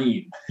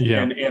extreme.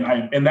 Yeah.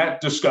 And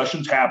that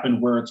discussions happen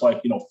where it's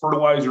like,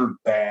 fertilizer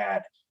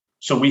bad,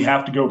 so we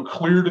have to go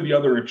clear to the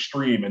other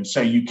extreme and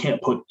say you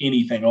can't put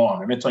anything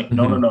on. And it's like,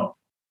 no.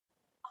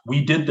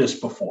 We did this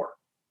before.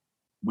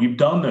 We've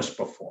done this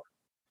before.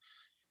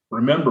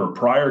 Remember,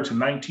 prior to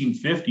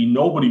 1950,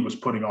 nobody was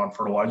putting on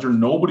fertilizer.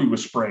 Nobody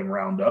was spraying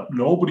Roundup.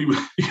 Nobody was,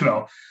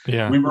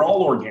 we were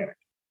all organic.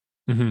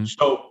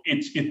 So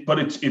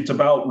it's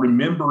about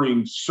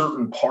remembering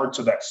certain parts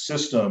of that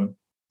system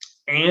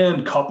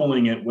and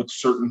coupling it with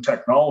certain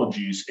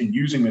technologies and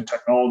using the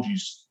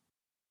technologies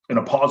in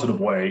a positive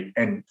way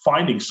and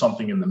finding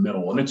something in the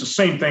middle. And it's the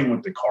same thing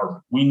with the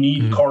carbon. We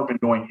need carbon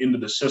going into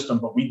the system,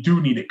 but we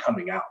do need it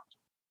coming out.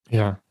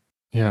 Yeah.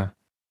 Yeah.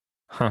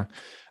 Huh.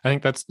 I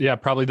think that's,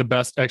 probably the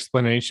best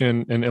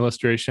explanation and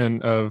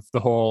illustration of the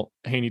whole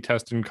Haney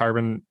test and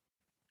carbon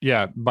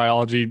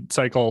biology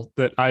cycle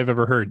that I've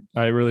ever heard.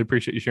 I really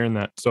appreciate you sharing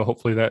that. So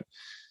hopefully that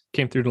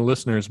came through to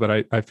listeners,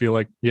 but I feel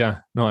like, I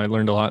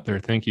learned a lot there.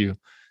 Thank you.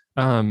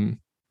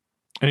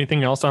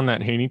 Anything else on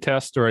that Haney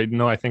test? Or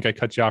I think I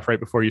cut you off right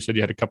before you said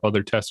you had a couple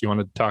other tests you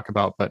wanted to talk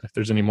about, but if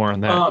there's any more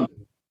on that.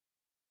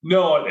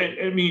 No,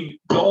 the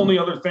only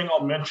other thing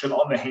I'll mention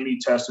on the Haney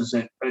test is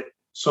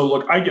so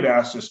look, I get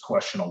asked this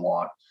question a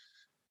lot.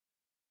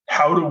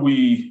 How do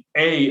we,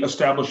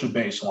 establish a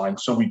baseline?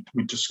 So we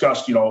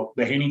discussed, the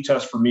Haney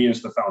test for me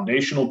is the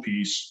foundational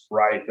piece,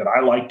 right, that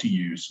I like to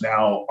use.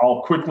 Now,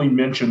 I'll quickly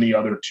mention the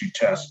other two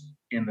tests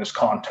in this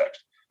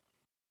context.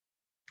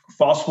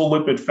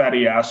 Phospholipid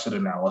fatty acid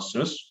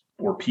analysis,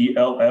 or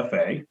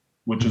PLFA,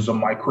 which is a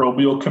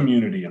microbial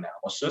community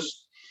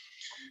analysis.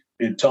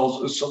 It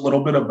tells us a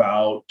little bit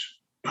about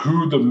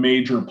who the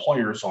major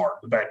players are,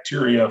 the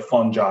bacteria,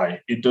 fungi.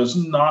 It does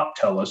not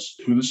tell us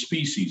who the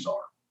species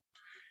are.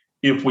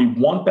 If we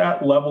want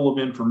that level of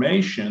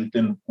information,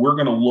 then we're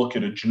going to look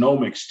at a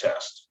genomics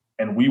test.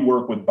 And we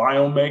work with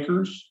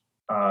biomakers,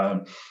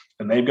 and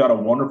they've got a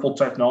wonderful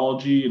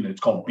technology, and it's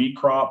called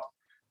B-Crop.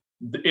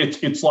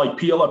 It's like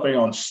PLFA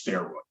on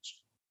steroids.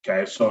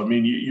 Okay, so I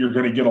mean, you're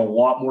going to get a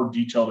lot more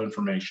detailed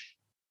information.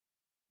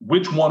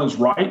 Which one is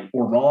right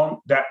or wrong,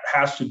 that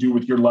has to do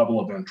with your level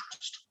of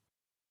interest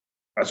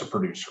as a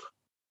producer,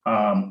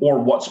 or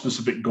what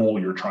specific goal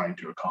you're trying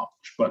to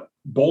accomplish. But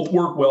both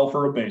work well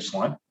for a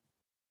baseline.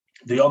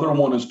 The other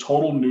one is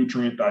total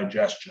nutrient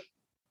digestion.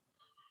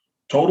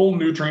 Total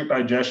nutrient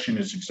digestion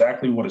is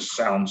exactly what it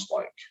sounds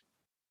like.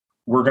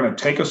 We're going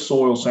to take a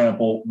soil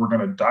sample, we're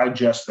going to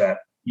digest that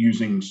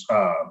using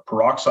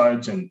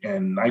peroxides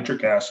and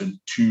nitric acid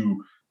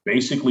to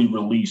basically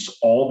release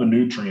all the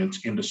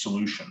nutrients into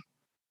solution.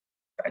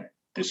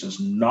 This is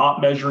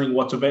not measuring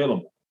what's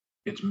available.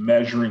 It's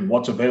measuring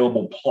what's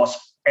available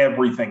plus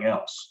everything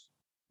else.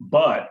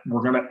 But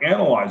we're going to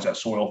analyze that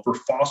soil for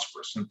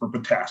phosphorus and for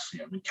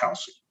potassium and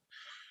calcium.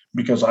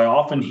 Because I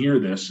often hear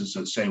this is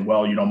that say,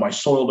 well, my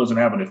soil doesn't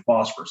have any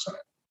phosphorus in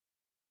it.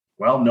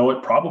 Well, no,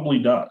 it probably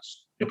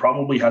does. It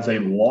probably has a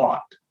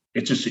lot.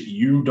 It's just that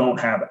you don't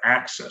have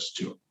access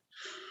to it.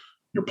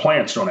 Your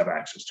plants don't have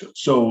access to it.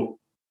 So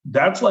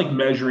that's like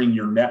measuring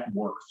your net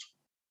worth.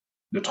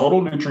 The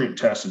total nutrient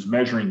test is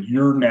measuring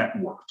your net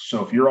worth.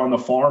 So if you're on the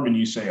farm and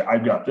you say,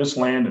 I've got this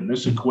land and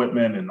this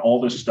equipment and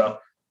all this stuff,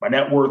 my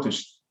net worth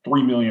is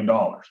 $3 million.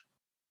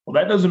 Well,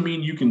 that doesn't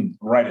mean you can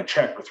write a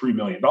check for $3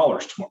 million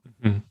tomorrow.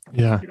 Mm-hmm.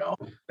 Yeah.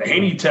 The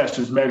Haney test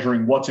is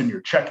measuring what's in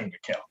your checking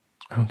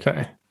account.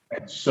 Okay.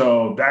 And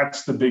so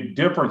that's the big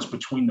difference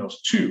between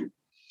those two.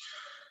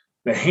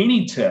 The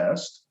Haney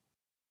test,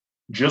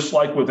 just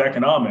like with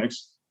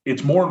economics,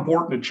 it's more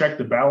important to check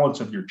the balance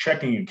of your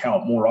checking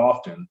account more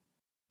often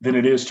than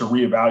it is to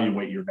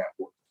reevaluate your net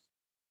worth.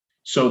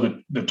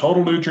 So the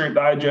total nutrient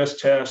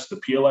digest test, the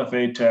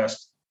PLFA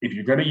test, if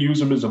you're going to use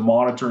them as a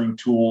monitoring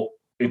tool,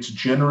 it's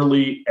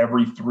generally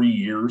every 3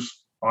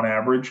 years on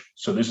average.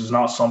 So this is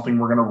not something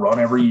we're going to run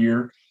every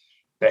year.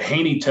 The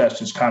Haney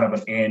test is kind of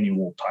an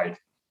annual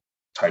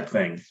type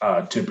thing,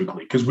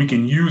 typically, because we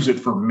can use it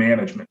for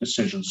management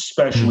decisions,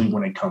 especially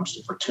when it comes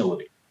to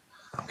fertility.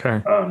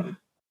 Okay.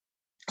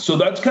 So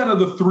that's kind of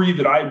the three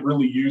that I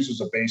really use as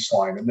a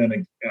baseline, and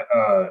then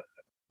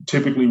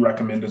typically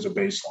recommend as a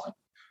baseline.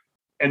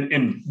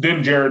 And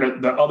then,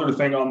 Jared, the other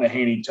thing on the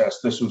Haney test,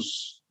 this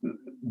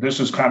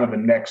is kind of the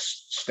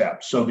next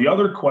step. So the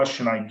other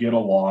question I get a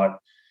lot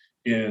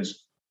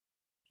is,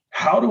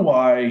 how do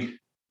I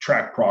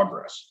track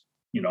progress?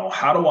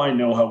 How do I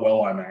know how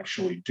well I'm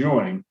actually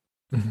doing?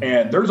 Mm-hmm.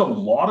 And there's a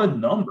lot of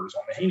numbers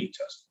on the Haney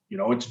test.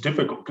 It's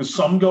difficult because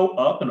some go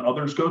up and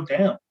others go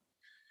down.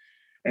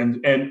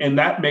 And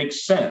that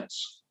makes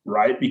sense,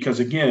 right? Because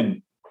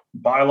again,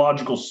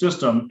 biological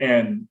system,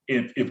 and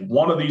if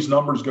one of these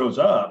numbers goes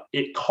up,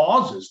 it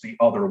causes the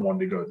other one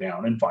to go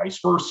down and vice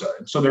versa.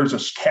 And so there's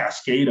a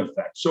cascade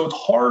effect. So it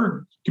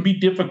can be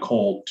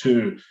difficult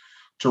to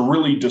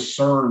really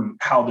discern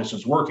how this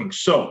is working.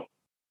 So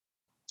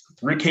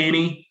Rick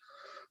Haney,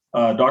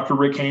 Dr.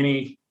 Rick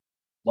Haney,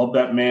 love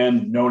that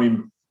man, known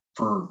him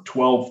for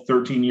 12,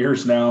 13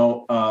 years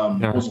now,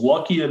 was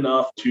lucky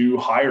enough to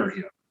hire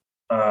him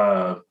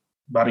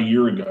about a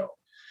year ago.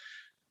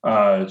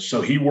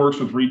 So he works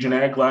with Region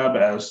Ag Lab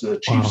as the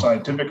chief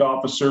scientific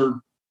officer.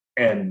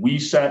 And we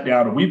sat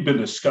down and we've been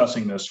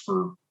discussing this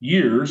for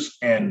years.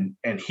 And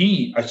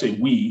he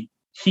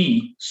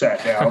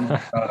sat down,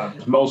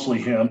 mostly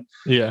him.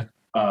 Yeah.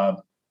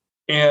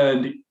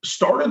 And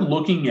started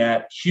looking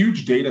at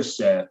huge data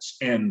sets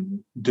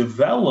and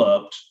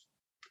developed,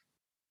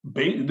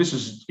 this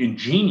is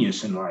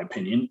ingenious in my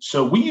opinion.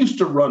 So we used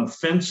to run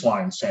fence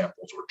line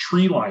samples or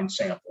tree line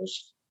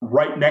samples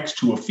right next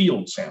to a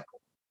field sample.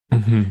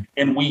 Mm-hmm.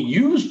 And we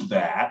used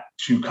that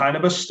to kind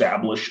of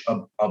establish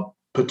a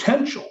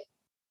potential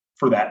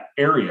for that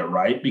area,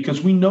 right?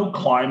 Because we know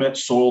climate,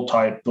 soil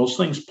type, those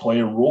things play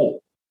a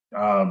role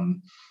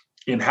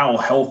in how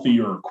healthy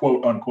or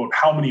quote unquote,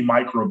 how many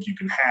microbes you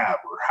can have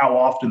or how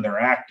often they're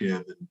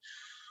active and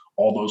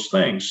all those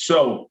things.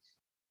 So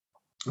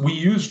we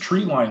use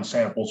tree line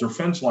samples or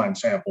fence line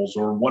samples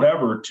or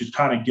whatever to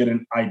kind of get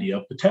an idea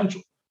of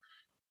potential.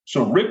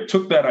 So Rick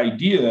took that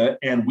idea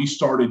and we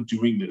started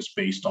doing this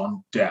based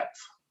on depth.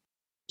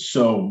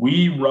 So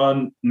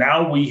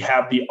now we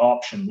have the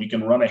option. We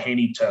can run a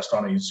Haney test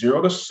on a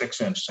 0 to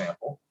 6 inch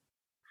sample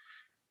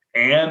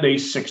and a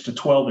 6 to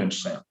 12 inch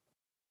sample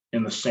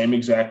in the same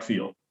exact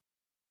field.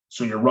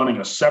 So you're running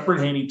a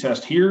separate Haney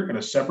test here and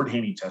a separate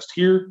Haney test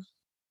here.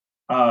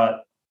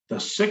 The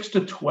 6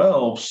 to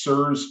 12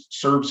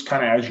 serves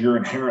kind of as your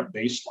inherent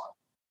baseline.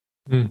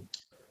 Mm.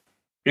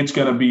 It's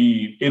going to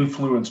be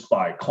influenced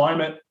by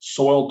climate,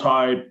 soil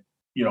type,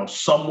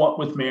 somewhat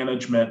with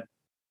management.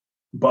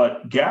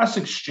 But gas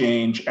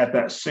exchange at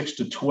that 6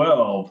 to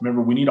 12,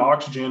 remember, we need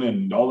oxygen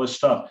and all this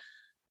stuff.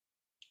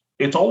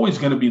 It's always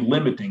going to be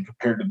limiting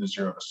compared to the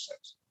 0 to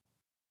 6.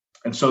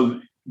 And so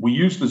we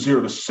use the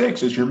 0 to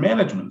 6 as your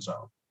management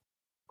zone.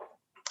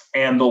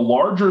 And the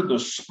larger the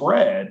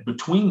spread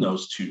between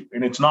those two,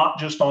 and it's not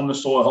just on the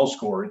soil health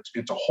score,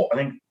 it's a whole, I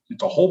think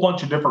it's a whole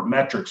bunch of different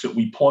metrics that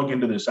we plug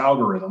into this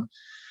algorithm.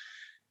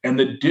 And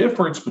the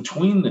difference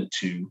between the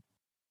two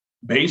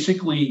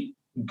basically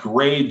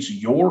grades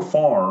your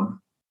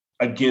farm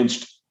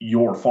against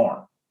your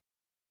farm.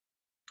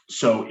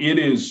 So it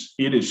is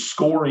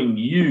scoring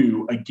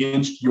you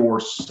against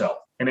yourself.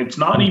 And it's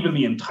not even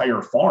the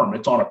entire farm.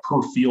 It's on a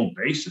per field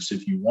basis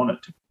if you want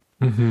it to.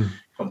 Mm-hmm.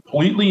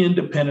 Completely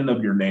independent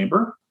of your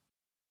neighbor,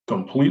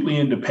 completely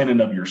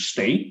independent of your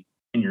state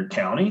and your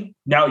county.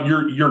 Now,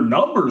 your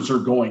numbers are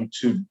going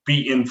to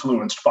be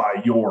influenced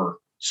by your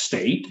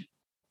state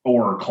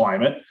or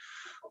climate.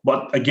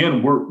 But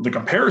again, the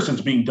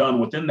comparison's being done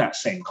within that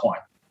same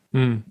climate.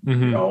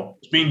 Mm-hmm.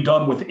 It's being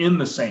done within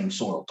the same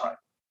soil type.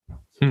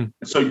 And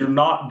so you're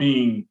not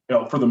being,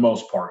 for the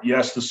most part,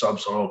 yes, the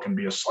subsoil can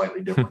be a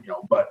slightly different,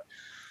 but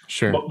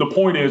sure. But the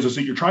point is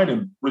that you're trying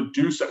to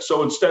reduce that.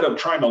 So instead of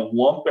trying to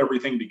lump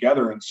everything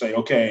together and say,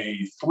 okay,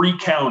 these three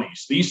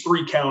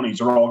counties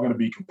are all going to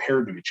be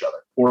compared to each other,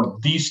 or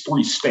these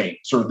 3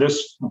 states or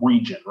this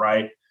region,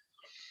 right?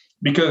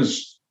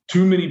 Because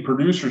too many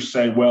producers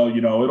say, well,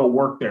 it'll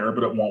work there,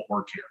 but it won't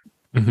work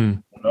here.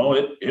 Mm-hmm. No,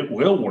 it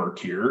will work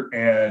here,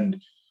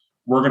 and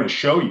we're going to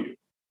show you.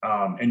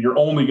 And you're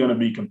only going to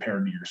be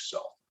compared to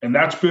yourself. And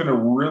that's been a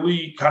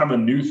really kind of a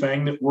new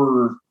thing that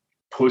we're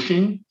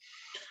pushing.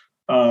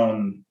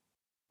 And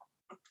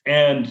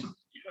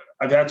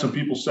I've had some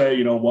people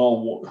say,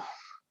 well,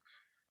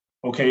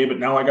 okay, but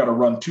now I got to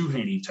run 2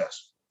 Haney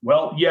tests.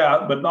 Well,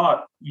 yeah,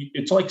 but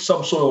it's like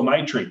subsoil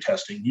nitrate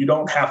testing. You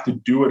don't have to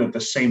do it at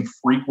the same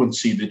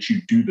frequency that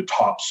you do the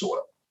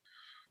topsoil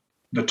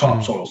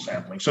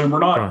sampling. So we're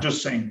not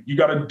just saying you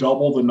got to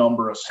double the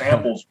number of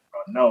samples.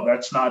 No,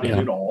 that's not it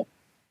at all.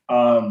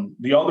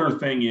 The other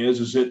thing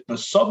is that the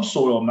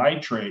subsoil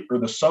nitrate or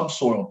the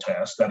subsoil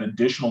test, that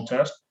additional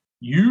test,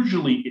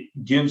 usually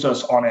it gives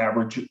us on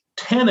average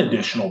 10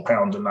 additional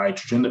pounds of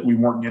nitrogen that we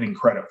weren't getting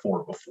credit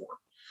for before.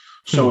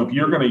 So if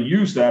you're going to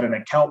use that and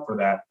account for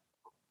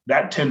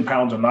that 10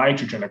 pounds of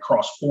nitrogen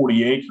across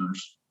 40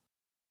 acres,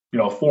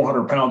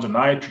 400 pounds of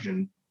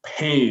nitrogen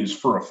pays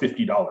for a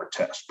 $50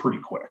 test pretty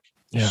quick.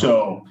 Yeah.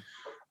 So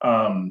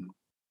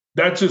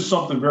that's just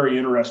something very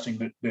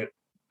interesting that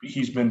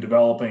he's been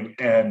developing,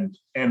 and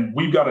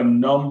we've got a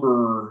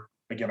number.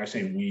 Again, I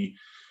say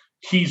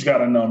he's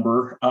got a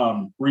number.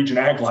 Region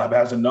Ag Lab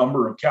has a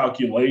number of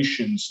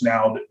calculations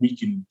now that we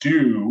can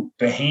do.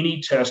 The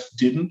Haney test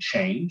didn't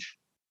change.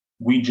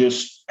 We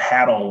just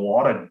had a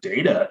lot of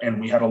data and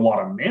we had a lot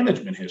of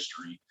management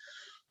history.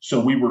 So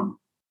we were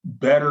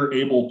better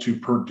able to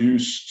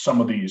produce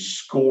some of these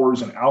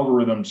scores and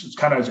algorithms. It's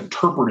kind of as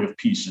interpretive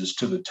pieces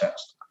to the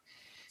test.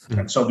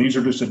 And so these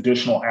are just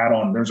additional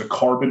add-on. There's a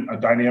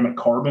dynamic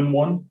carbon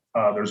one.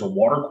 There's a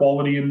water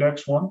quality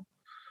index one,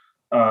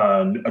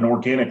 an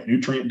organic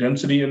nutrient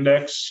density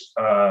index,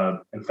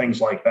 and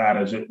things like that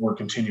as we're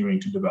continuing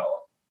to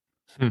develop.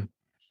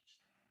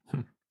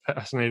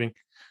 Fascinating.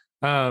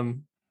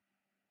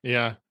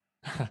 Yeah.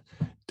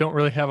 Don't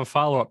really have a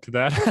follow-up to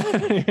that.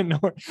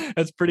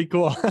 That's pretty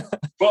cool.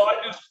 Well,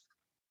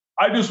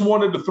 I just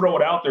wanted to throw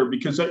it out there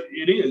because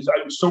it is.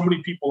 So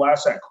many people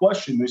ask that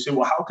question. They say,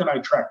 well, how can I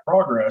track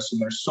progress?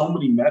 And there's so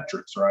many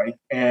metrics, right?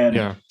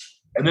 And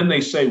then they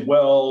say,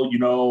 well,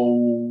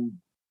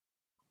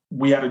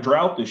 we had a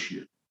drought this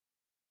year.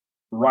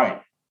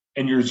 Right.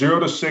 And your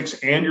 0 to 6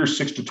 and your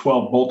 6 to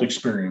 12 both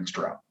experienced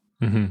drought.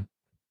 Mm-hmm.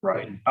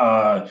 Right.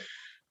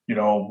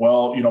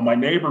 My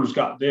neighbor's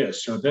got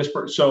this or this.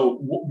 So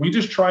we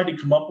just tried to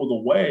come up with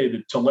a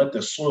way to let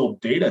the soil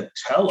data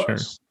tell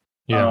us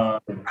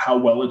how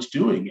well it's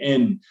doing.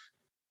 And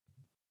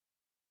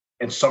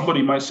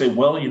somebody might say,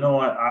 well,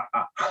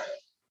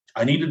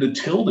 I needed to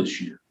till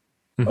this year.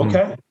 Mm-hmm.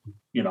 Okay.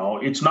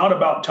 It's not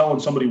about telling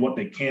somebody what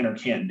they can or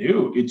can't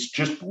do. It's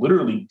just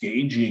literally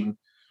gauging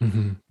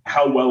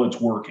how well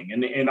it's working.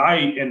 And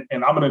I'm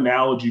an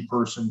analogy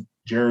person,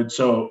 Jared.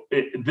 So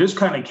this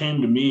kind of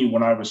came to me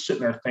when I was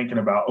sitting there thinking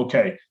about,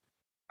 okay,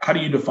 how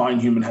do you define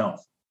human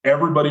health?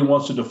 Everybody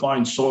wants to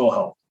define soil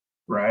health,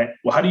 right?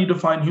 Well, how do you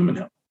define human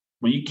health?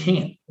 Well, you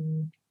can't.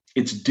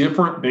 It's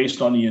different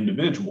based on the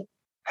individual.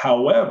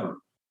 However,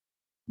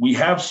 we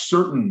have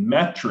certain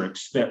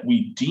metrics that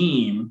we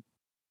deem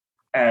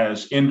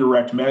as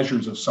indirect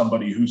measures of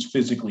somebody who's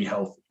physically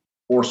healthy,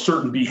 or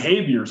certain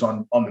behaviors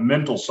on the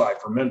mental side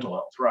for mental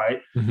health,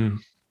 right? Mm-hmm.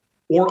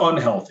 Or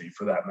unhealthy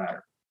for that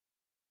matter.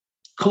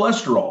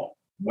 Cholesterol,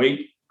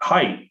 weight,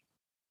 height,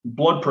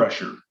 blood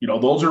pressure,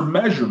 those are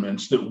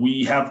measurements that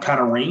we have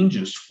kind of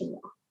ranges for.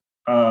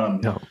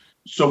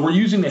 So we're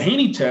using the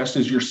Haney test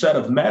as your set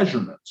of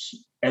measurements.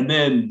 And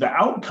then the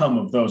outcome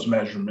of those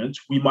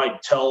measurements, we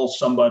might tell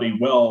somebody,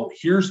 well,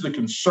 here's the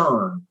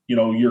concern,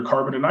 your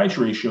carbon to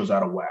nitrogen ratio is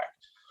out of whack.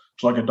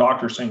 It's like a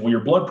doctor saying, well,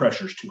 your blood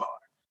pressure is too high.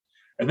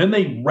 And then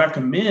they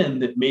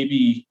recommend that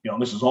maybe,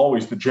 this is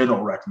always the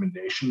general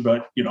recommendation,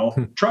 but,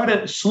 try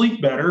to sleep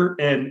better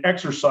and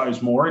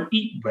exercise more and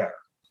eat better,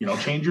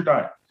 change your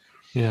diet.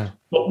 Yeah.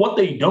 But what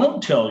they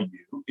don't tell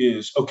you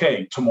is,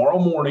 okay, tomorrow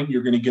morning,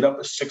 you're going to get up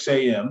at 6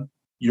 a.m.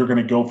 You're going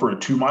to go for a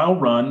 2-mile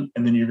run,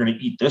 and then you're going to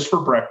eat this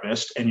for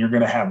breakfast, and you're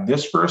going to have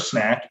this for a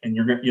snack. And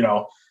you're going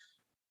to,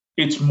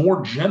 it's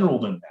more general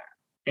than that.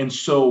 And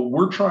so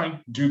we're trying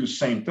to do the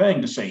same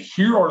thing to say,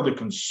 here are the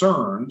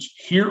concerns.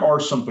 Here are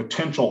some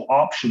potential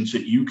options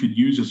that you could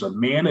use as a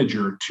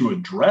manager to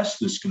address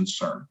this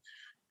concern.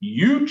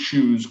 You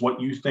choose what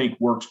you think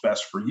works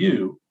best for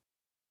you,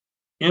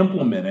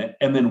 implement it,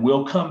 and then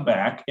we'll come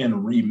back and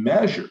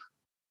remeasure.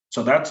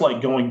 So that's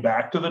like going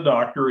back to the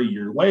doctor a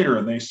year later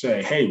and they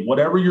say, hey,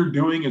 whatever you're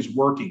doing is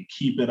working,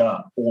 keep it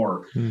up.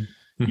 Or,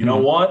 you know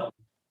what,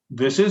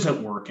 this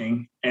isn't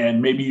working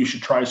and maybe you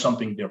should try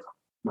something different.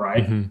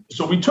 Right.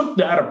 So we took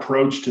that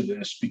approach to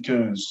this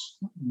because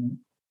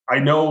I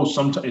know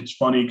sometimes it's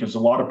funny because a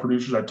lot of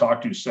producers I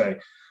talk to say,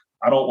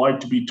 I don't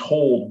like to be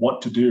told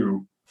what to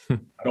do. I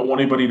don't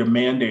want anybody to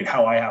mandate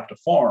how I have to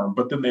farm.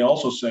 But then they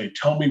also say,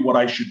 tell me what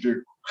I should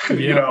do.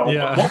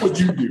 What would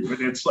you do?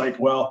 And it's like,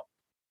 well,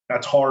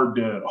 that's hard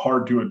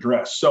to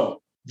address.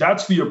 So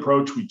that's the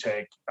approach we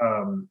take.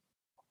 And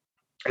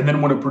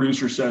then when a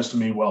producer says to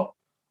me, well,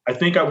 I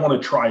think I want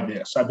to try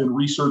this. I've been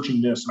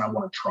researching this and I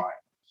want to try it.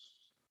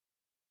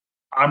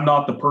 I'm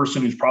not the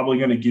person who's probably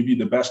going to give you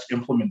the best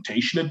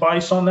implementation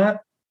advice on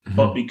that.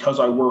 But because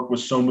I work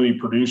with so many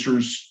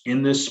producers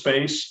in this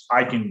space,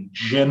 I can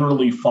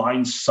generally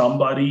find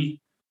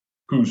somebody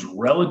who's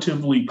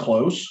relatively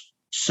close,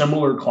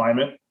 similar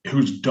climate,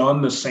 who's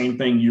done the same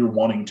thing you're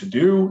wanting to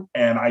do.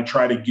 And I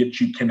try to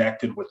get you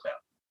connected with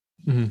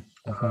them.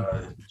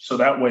 So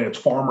that way it's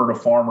farmer to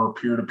farmer,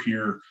 peer to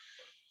peer,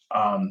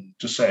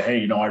 to say,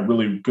 hey,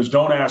 because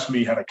don't ask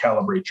me how to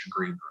calibrate your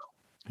green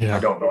drill. Yeah. I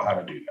don't know how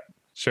to do that.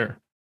 Sure.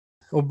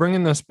 Well,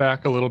 bringing this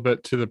back a little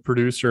bit to the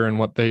producer and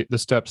what the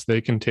steps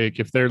they can take,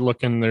 if they're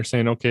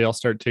saying, okay, I'll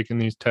start taking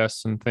these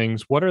tests and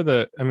things. Are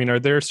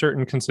there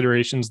certain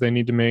considerations they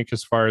need to make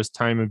as far as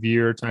time of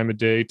year, time of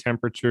day,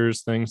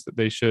 temperatures, things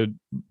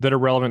that are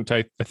relevant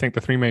to, I think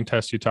the 3 main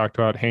tests you talked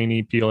about,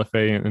 Haney,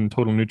 PLFA, and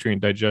total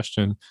nutrient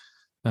digestion.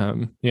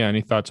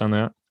 Any thoughts on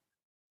that?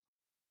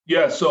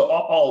 Yeah. So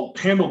I'll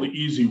handle the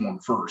easy one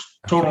first.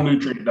 Total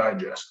nutrient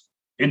digest.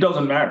 It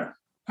doesn't matter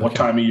what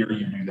time of year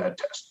you do that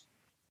test.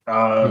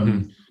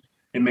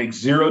 It makes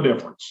zero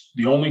difference.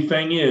 The only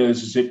thing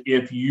is that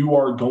if you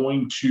are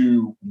going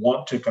to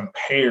want to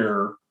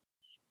compare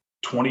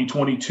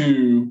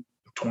 2022,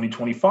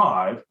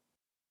 2025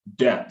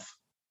 depth,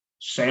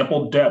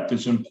 sample depth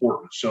is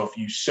important. So if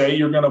you say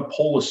you're going to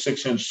pull a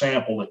 6-inch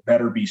sample, it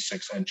better be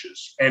 6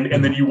 inches. And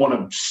then you want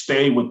to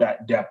stay with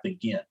that depth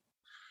again.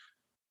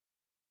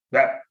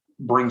 That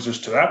brings us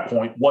to that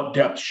point. What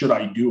depth should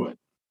I do it?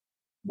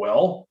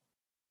 Well,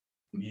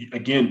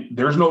 again,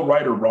 there's no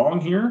right or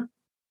wrong here.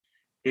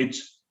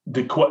 It's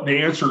the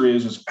answer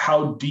is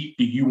how deep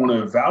do you want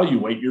to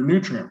evaluate your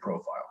nutrient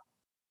profile?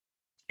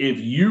 If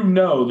you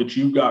know that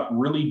you've got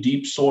really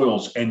deep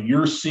soils and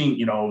you're seeing,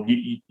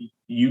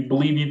 you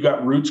believe you've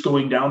got roots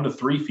going down to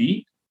 3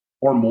 feet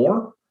or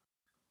more,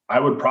 I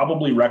would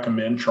probably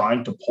recommend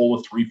trying to pull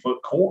a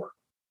 3-foot core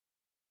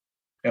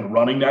and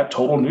running that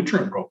total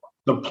nutrient profile.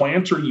 The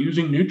plants are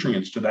using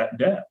nutrients to that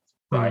depth.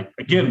 Right.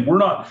 Again,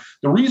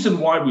 the reason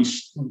why we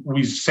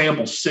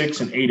sample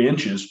 6 and 8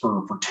 inches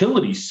for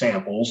fertility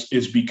samples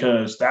is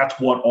because that's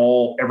what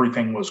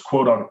everything was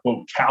quote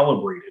unquote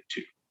calibrated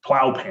to,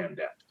 plow pan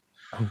depth.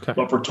 Okay.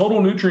 But for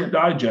total nutrient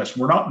digest,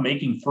 we're not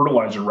making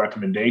fertilizer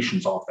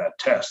recommendations off that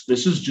test.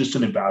 This is just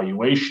an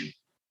evaluation.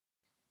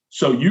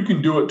 So you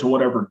can do it to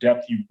whatever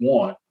depth you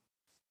want.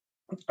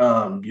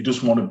 You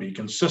just want to be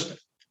consistent.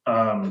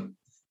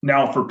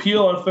 Now for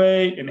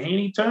PLFA and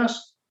Haney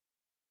tests,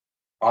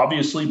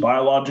 obviously,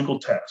 biological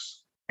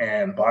tests,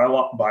 and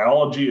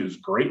biology is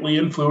greatly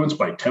influenced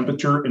by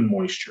temperature and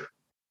moisture,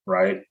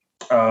 right?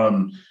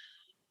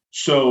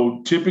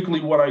 So typically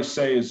what I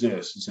say is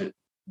that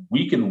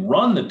we can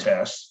run the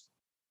tests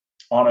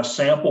on a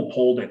sample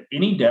pulled at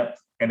any depth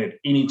and at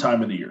any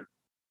time of the year.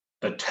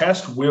 The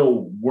test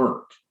will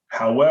work.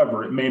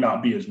 However, it may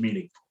not be as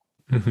meaningful.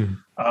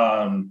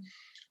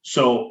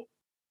 So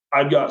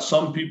I've got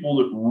some people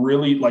that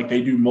really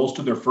they do most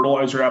of their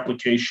fertilizer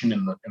application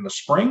in the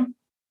spring.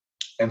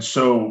 And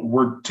so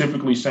we're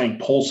typically saying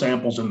pull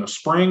samples in the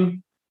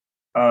spring,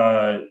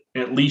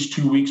 at least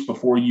 2 weeks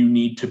before you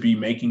need to be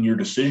making your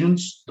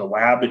decisions. The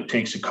lab, it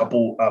takes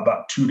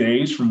about 2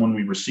 days from when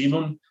we receive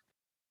them.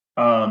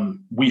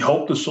 We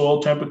hope the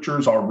soil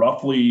temperatures are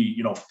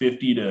roughly,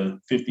 50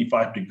 to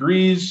 55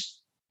 degrees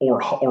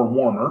or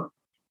warmer.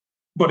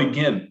 But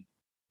again,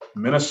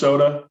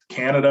 Minnesota,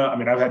 Canada.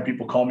 I've had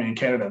people call me in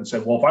Canada and say,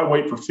 well, if I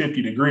wait for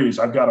 50 degrees,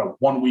 I've got a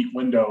 1-week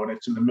window and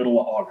it's in the middle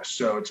of August.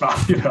 So it's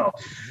not,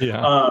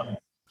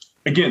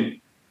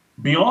 again,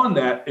 beyond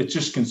that, it's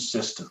just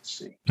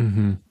consistency.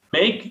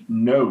 Make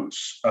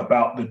notes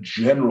about the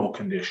general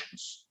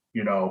conditions.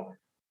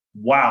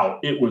 Wow,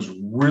 it was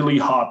really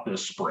hot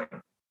this spring.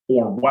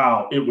 or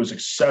wow, it was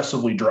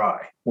excessively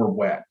dry or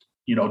wet.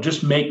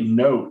 Just make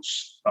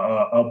notes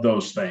of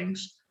those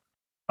things.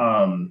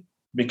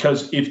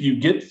 Because if you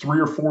get 3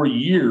 or 4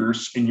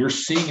 years and you're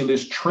seeing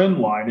this trend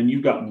line and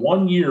you've got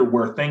 1 year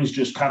where things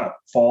just kind of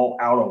fall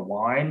out of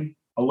line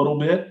a little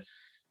bit,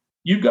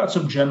 you've got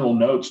some general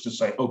notes to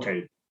say,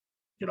 okay,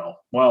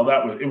 well,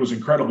 it was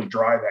incredibly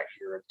dry that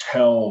year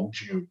until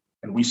June,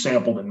 and we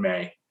sampled in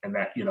May, and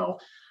that,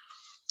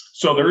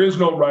 so there is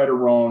no right or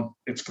wrong.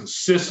 It's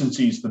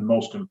consistency is the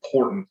most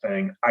important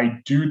thing. I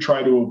do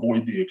try to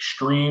avoid the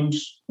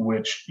extremes,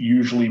 which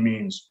usually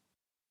means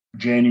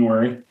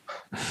January,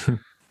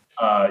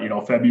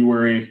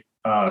 February,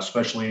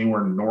 especially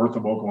anywhere north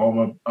of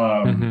Oklahoma.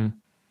 And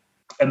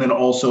then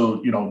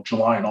also,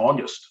 July and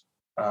August,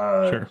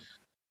 Sure.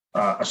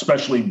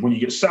 Especially when you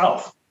get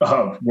south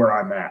of where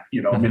I'm at,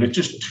 I mean, it's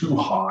just too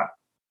hot,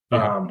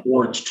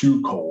 or it's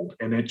too cold,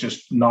 and it's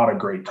just not a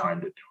great time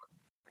to do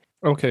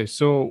it. Okay.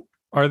 So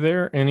are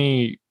there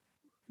any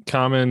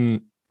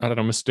common,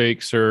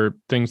 mistakes or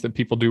things that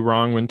people do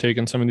wrong when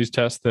taking some of these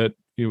tests that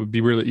it would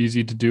be really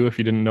easy to do if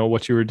you didn't know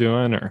what you were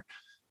doing, or,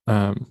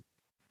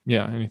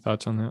 any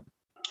thoughts on that?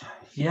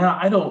 Yeah,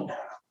 I don't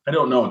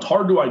know. It's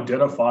hard to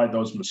identify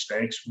those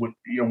mistakes when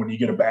you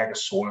get a bag of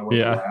soil.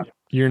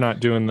 You're not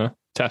doing the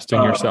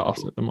testing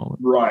yourselves at the moment.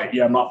 Right.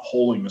 Yeah. I'm not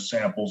pulling the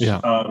samples.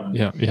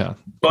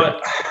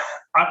 But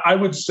I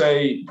would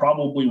say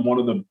probably one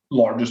of the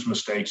largest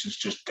mistakes is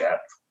just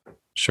depth.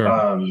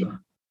 Sure.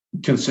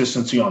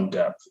 Consistency on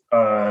depth.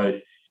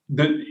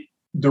 The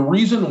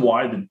reason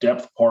why the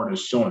depth part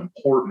is so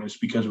important is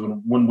because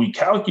when we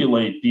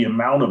calculate the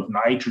amount of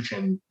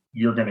nitrogen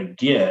you're going to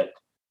get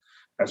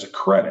as a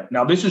credit.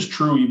 Now, this is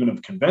true even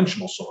of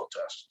conventional soil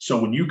tests. So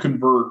when you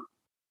convert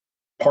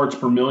parts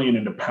per million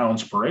into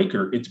pounds per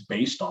acre, it's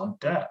based on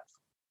depth.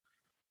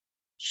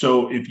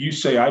 So if you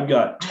say I've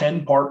got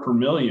 10 part per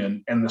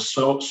million and the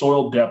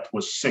soil depth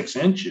was 6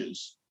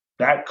 inches,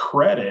 that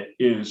credit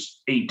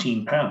is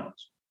 18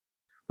 pounds.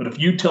 But if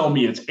you tell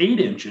me it's 8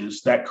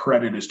 inches, that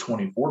credit is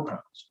 24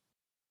 pounds.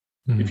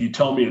 If you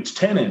tell me it's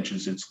 10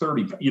 inches, it's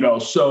 30,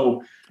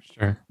 so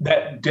sure.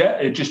 That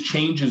it just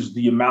changes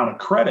the amount of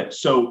credit.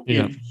 So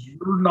if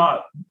you're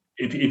not,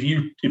 if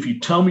you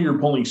tell me you're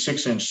pulling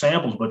 6-inch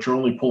samples, but you're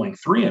only pulling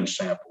 3-inch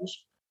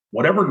samples,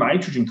 whatever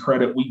nitrogen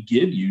credit we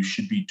give you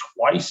should be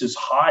twice as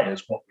high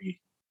as what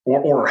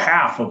or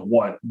half of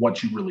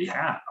what you really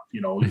have,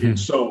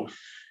 So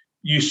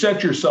you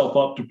set yourself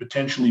up to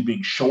potentially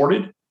being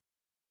shorted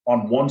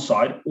on one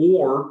side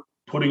or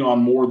putting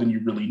on more than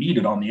you really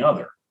needed on the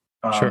other.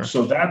 Sure.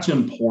 So that's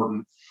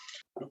important.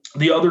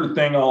 The other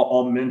thing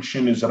I'll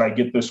mention is that I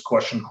get this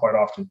question quite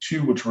often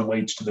too, which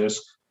relates to this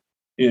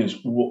is,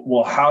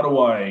 well, how do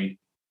I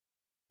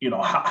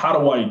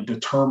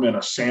determine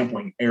a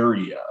sampling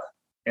area?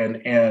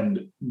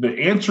 And the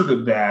answer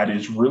to that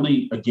is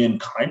really, again,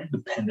 kind of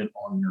dependent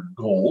on your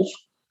goals.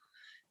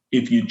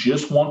 If you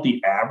just want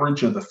the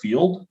average of the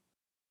field,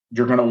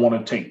 you're going to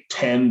want to take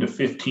 10 to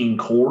 15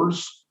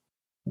 cores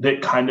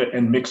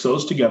and mix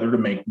those together to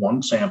make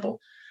one sample.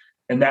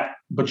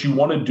 But you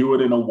want to do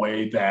it in a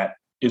way that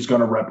is going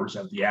to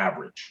represent the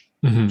average.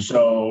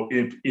 So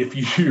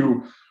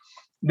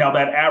now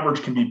that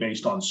average can be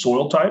based on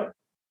soil type.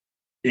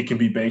 It can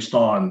be based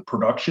on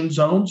production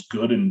zones,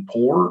 good and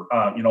poor.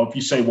 If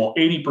you say, well,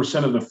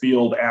 80% of the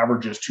field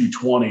averages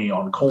 220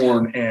 on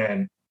corn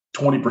and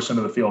 20%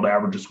 of the field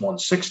averages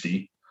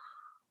 160,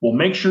 well,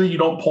 make sure you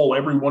don't pull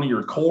every one of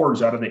your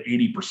cores out of the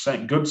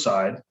 80% good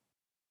side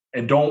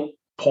and don't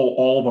pull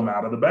all of them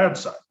out of the bad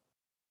side.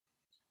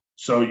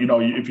 So, if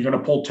you're going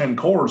to pull 10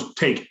 cores,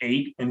 take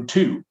 8 and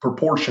 2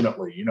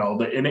 proportionately,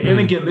 and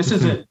again,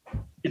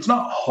 it's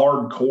not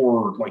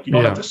hardcore. Like you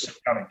don't have to sit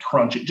down and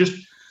crunch it.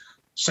 Just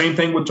same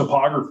thing with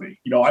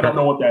topography. I don't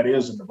know what that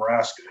is in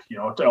Nebraska.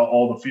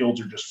 All the fields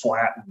are just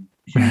flat and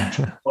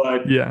huge,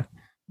 but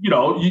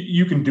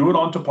you can do it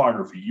on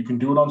topography. You can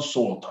do it on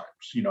soil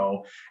types,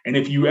 and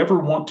if you ever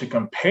want to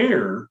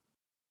compare,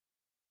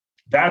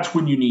 that's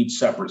when you need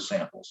separate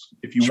samples.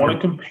 If you want to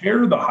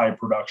compare the high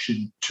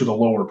production to the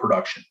lower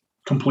production,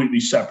 completely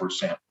separate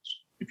samples.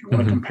 If you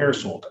want to compare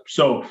soil types.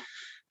 So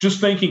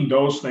just thinking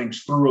those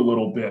things through a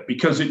little bit,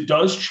 because it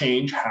does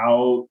change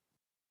how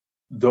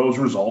those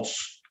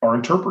results are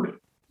interpreted.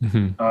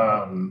 In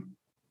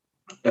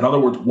other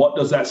words, what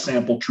does that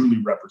sample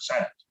truly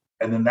represent?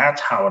 And then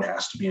that's how it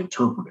has to be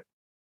interpreted.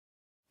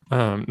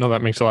 No,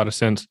 that makes a lot of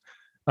sense.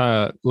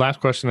 Last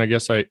question, I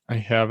guess I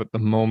have at the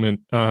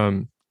moment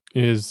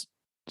is,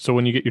 so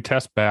when you get your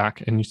test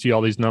back and you see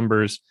all these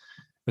numbers,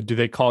 do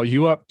they call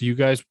you up? Do you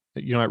guys,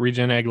 at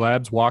Regen Ag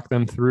Labs, walk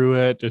them through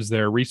it? Is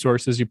there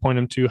resources you point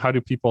them to? How do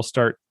people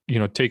start,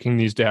 taking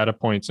these data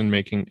points and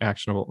making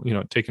actionable,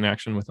 taking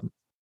action with them?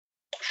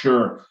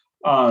 Sure.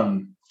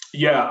 I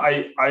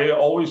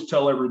always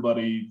tell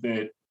everybody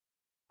that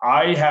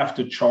I have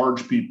to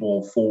charge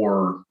people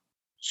for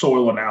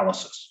soil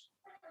analysis.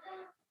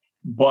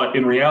 But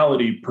in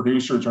reality,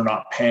 producers are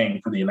not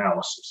paying for the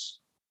analysis.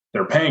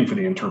 They're paying for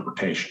the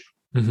interpretation.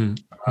 And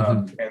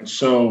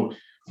so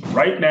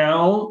Right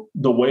now,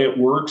 the way it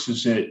works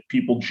is that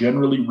people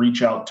generally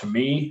reach out to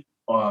me.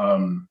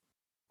 And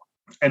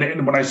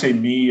when I say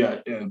me,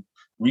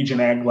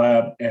 Region Ag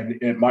Lab,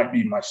 and it might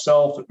be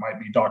myself, it might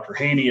be Dr.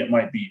 Haney, it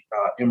might be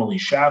Emily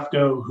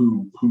Shafto,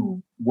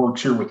 who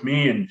works here with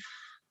me and,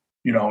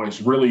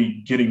 is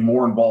really getting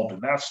more involved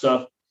in that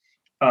stuff.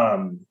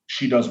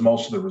 She does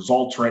most of the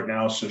results right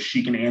now, so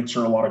she can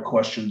answer a lot of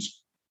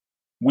questions.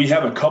 We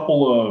have a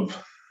couple of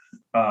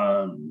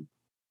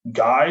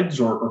guides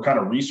or kind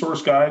of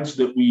resource guides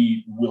that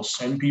we will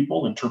send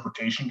people,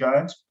 interpretation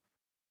guides.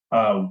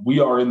 We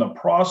are in the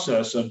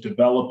process of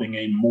developing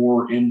a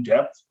more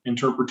in-depth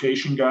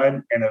interpretation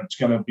guide, and it's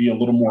going to be a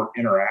little more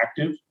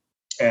interactive,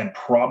 and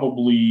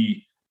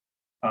probably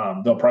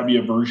there'll probably be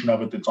a version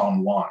of it that's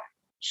online.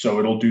 So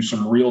it'll do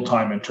some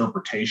real-time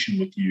interpretation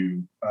with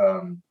you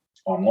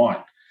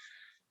online.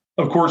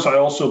 Of course, I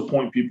also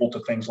point people to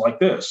things like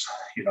this,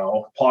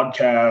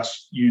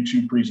 podcasts,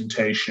 YouTube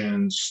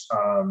presentations,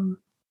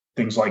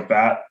 things like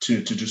that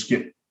to just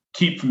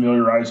keep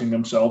familiarizing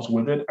themselves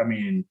with it. I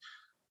mean,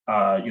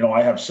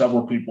 I have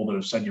several people that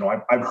have said,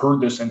 I've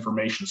heard this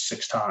information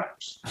 6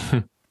 times,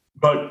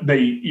 but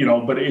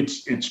but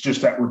it's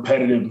just that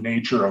repetitive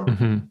nature of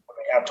when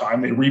they have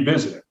time, they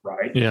revisit it.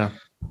 Right. Yeah.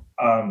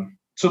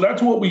 So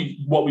that's what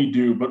we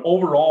do. But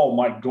overall,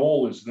 my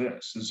goal is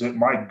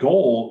my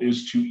goal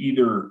is to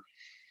either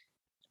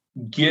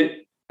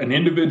get an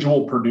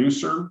individual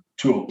producer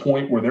to a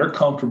point where they're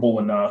comfortable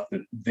enough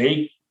that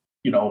they,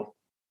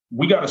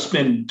 we got to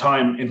spend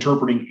time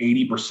interpreting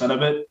 80%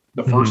 of it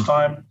the first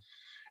time.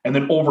 And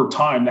then over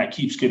time, that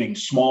keeps getting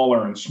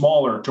smaller and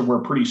smaller to where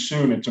pretty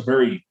soon it's a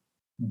very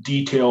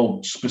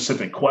detailed,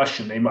 specific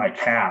question they might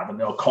have, and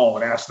they'll call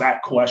and ask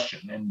that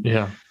question. And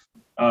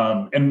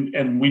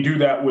and we do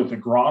that with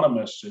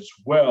agronomists as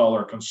well,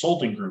 or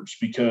consulting groups,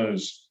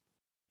 because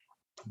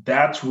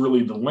that's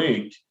really the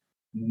link.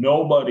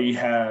 Nobody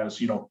has,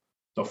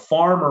 the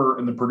farmer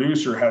and the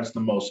producer has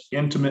the most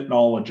intimate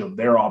knowledge of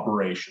their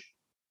operation.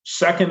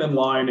 Second in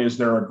line is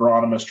their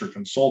agronomist or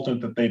consultant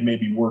that they've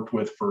maybe worked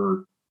with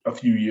for a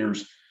few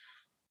years.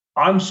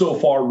 I'm so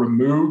far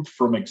removed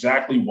from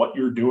exactly what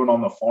you're doing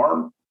on the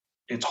farm.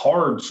 It's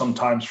hard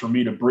sometimes for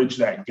me to bridge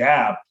that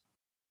gap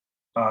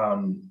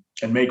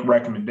and make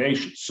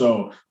recommendations.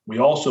 So we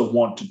also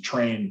want to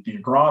train the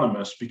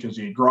agronomist, because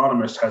the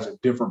agronomist has a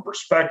different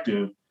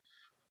perspective,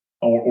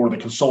 or the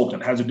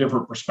consultant has a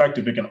different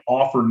perspective. It can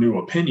offer new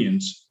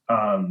opinions.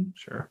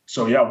 Sure.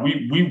 So yeah,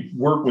 we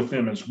work with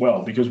them as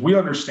well, because we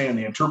understand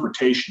the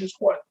interpretation is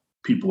what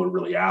people are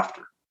really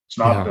after. It's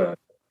not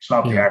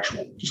the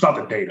actual, it's not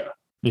the data.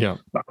 Yeah.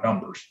 Not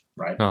numbers.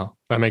 Right. Oh,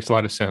 that makes a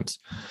lot of sense.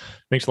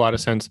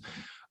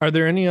 Are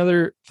there any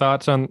other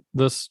thoughts on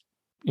this,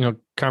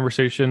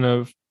 conversation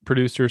of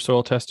producer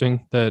soil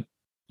testing that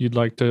you'd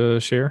like to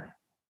share?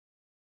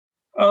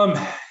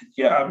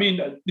 Yeah, I mean,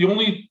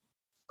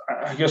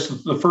 I guess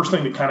the first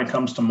thing that kind of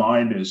comes to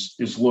mind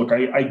is look,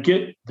 I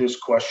get this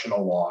question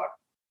a lot,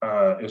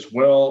 as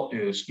well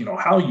as,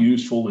 how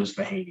useful is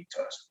the Haney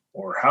test,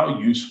 or how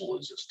useful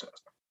is this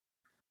test?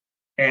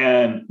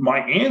 And my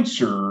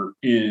answer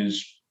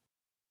is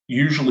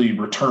usually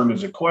returned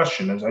as a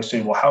question, as I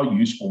say, well, how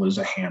useful is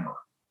a hammer?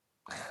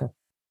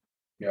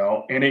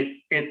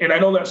 And I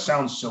know that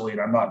sounds silly,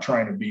 and I'm not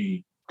trying to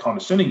be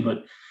condescending,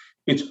 but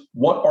it's,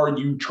 what are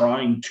you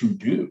trying to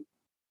do?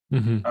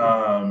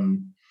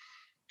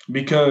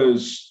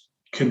 Because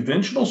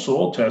conventional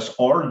soil tests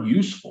are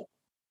useful.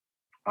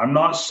 I'm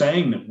not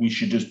saying that we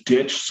should just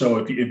ditch. So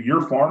if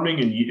you're farming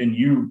and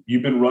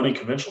you've been running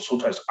conventional soil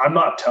tests, I'm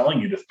not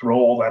telling you to throw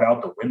all that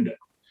out the window.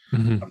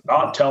 I'm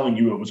not telling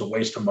you it was a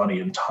waste of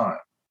money and time.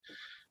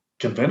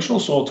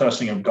 Conventional soil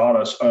testing have got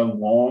us a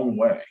long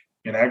way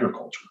in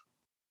agriculture,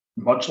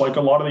 much like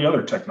a lot of the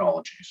other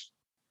technologies.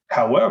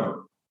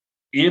 However,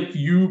 if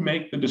you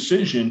make the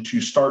decision to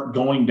start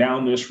going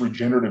down this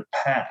regenerative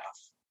path,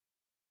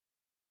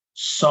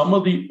 some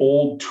of the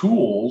old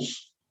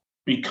tools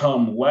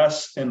become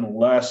less and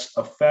less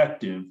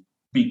effective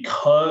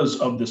because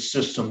of the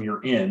system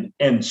you're in.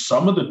 And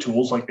some of the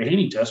tools, like the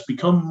Haney test,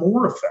 become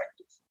more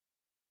effective,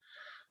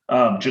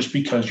 just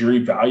because you're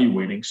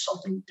evaluating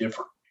something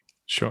different.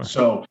 Sure.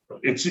 So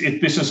this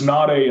is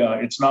not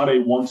it's not a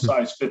one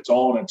size fits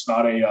all, and it's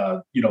not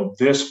a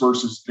this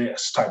versus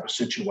this type of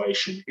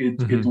situation.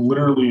 It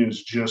literally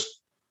is just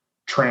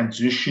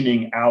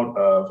transitioning out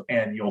of,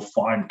 and you'll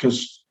find,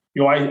 because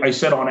I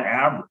said on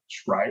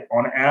average, right?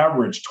 On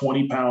average,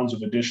 20 pounds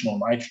of additional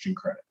nitrogen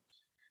credit.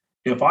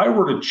 If I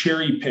were to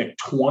cherry pick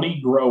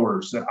 20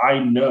 growers that I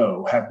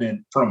know have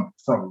been from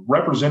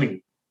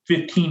representing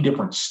 15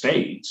 different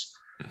states,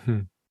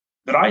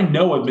 that I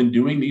know have been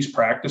doing these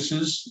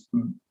practices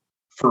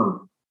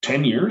for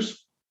 10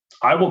 years,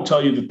 I will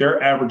tell you that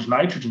their average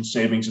nitrogen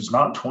savings is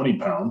not 20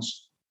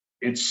 pounds,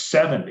 it's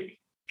 70.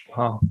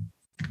 Wow.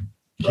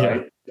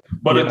 Right. Yeah.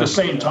 But at the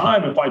same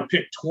time, if I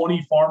pick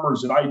 20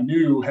 farmers that I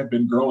knew had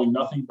been growing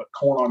nothing but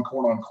corn on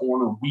corn on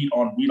corn, or wheat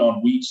on wheat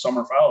on wheat,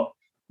 summer fallow,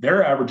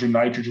 their average in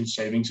nitrogen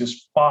savings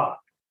is 5.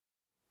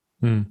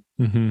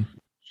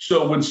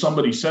 So when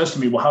somebody says to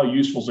me, well, how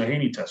useful is a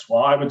Haney test?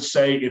 Well, I would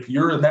say if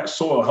you're in that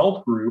soil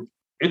health group,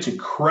 it's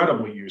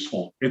incredibly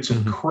useful. It's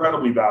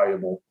incredibly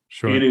valuable.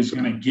 Sure. It is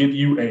going to give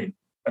you an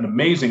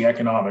amazing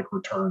economic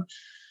return.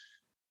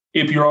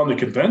 If you're on the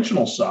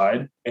conventional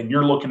side and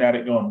you're looking at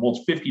it going, well,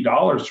 it's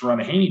 $50 to run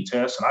a Haney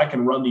test and I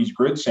can run these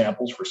grid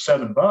samples for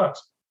 $7.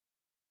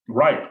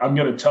 Right. I'm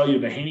going to tell you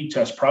the Haney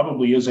test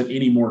probably isn't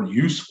any more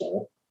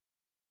useful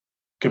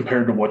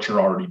compared to what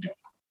you're already doing.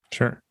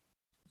 Sure.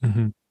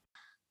 Mm-hmm.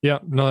 Yeah,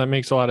 no, that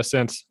makes a lot of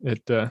sense.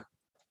 It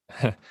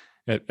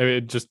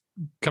just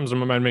comes to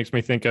my mind, makes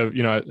me think of,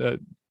 a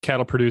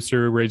cattle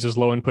producer who raises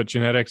low input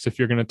genetics. If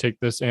you're going to take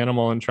this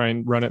animal and try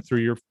and run it through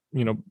your,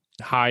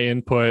 high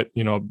input,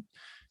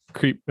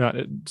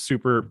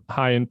 super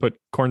high input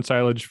corn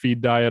silage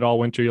feed diet all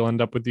winter, you'll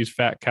end up with these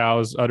fat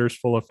cows, udders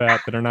full of fat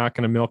that are not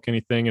going to milk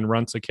anything, and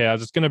runts of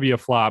calves. It's going to be a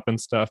flop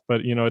and stuff,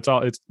 but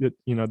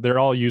they're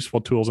all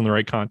useful tools in the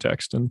right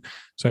context. And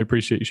so I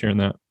appreciate you sharing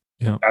that.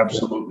 Yeah,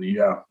 absolutely.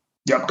 Yeah.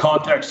 Yep.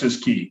 Context is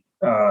key.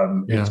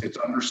 It's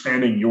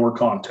understanding your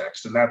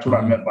context. And that's what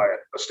I meant by it.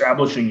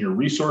 Establishing your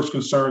resource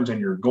concerns and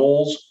your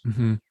goals.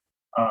 And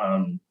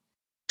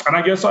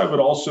I guess I would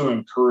also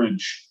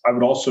encourage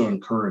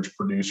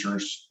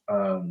producers,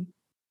 and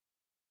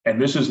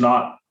this is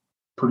not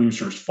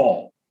producers'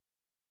 fault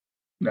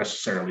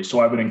necessarily.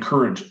 So I would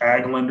encourage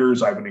ag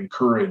lenders. I would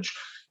encourage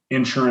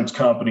insurance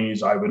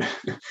companies. I would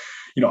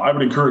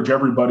encourage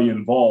everybody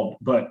involved,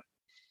 but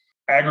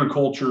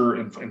agriculture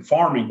and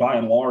farming by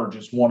and large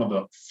is one of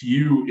the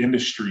few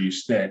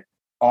industries that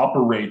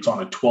operates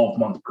on a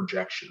 12-month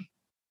projection.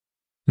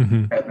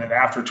 And then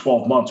after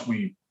 12 months,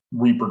 we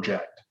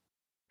reproject.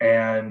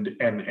 And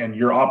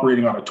you're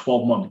operating on a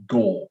 12-month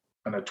goal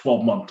and a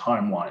 12-month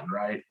timeline,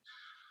 right?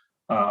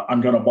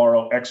 I'm going to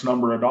borrow X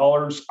number of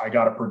dollars. I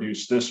got to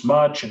produce this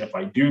much. And if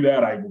I do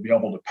that, I will be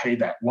able to pay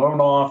that loan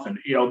off. And,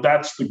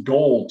 that's the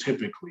goal.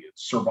 Typically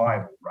it's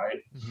survival, right?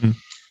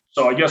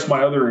 So I guess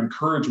my other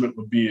encouragement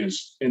would be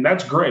and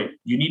that's great.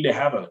 You need to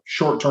have a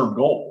short-term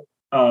goal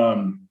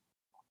on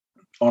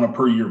a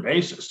per year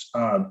basis,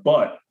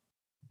 but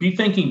be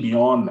thinking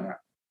beyond that.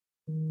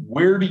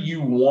 Where do you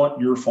want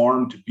your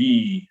farm to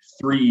be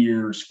 3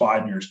 years,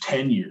 5 years,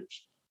 10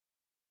 years,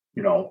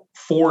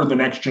 for the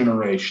next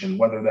generation,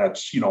 whether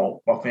that's,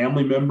 a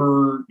family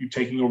member, you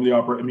taking over the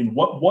operation. I mean,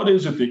 what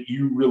is it that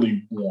you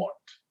really want?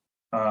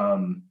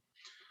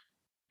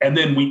 And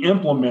then we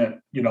implement,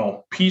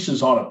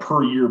 pieces on a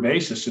per year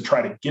basis to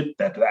try to get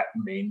that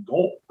main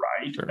goal,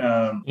 right? Sure.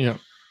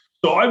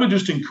 So I would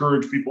just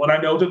encourage people, and I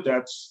know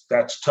that's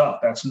tough.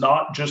 That's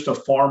not just a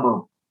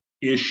farmer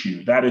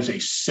issue. That is a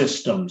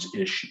systems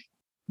issue.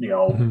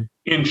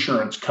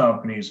 Insurance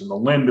companies and the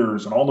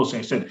lenders and all those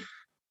things. I said,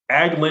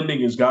 ag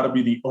lending has got to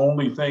be the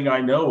only thing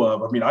I know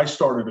of. I mean, I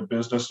started a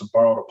business and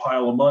borrowed a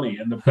pile of money,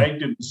 and the bank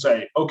didn't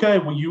say, okay,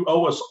 well, you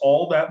owe us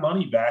all that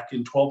money back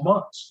in 12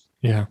 months.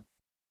 Yeah.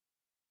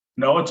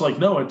 No, it's like,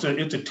 no, it's a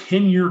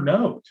 10-year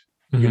note,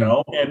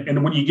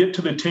 and when you get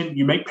to the 10,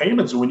 you make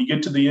payments. And when you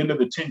get to the end of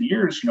the 10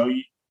 years,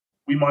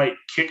 we might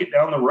kick it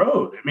down the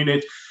road. I mean,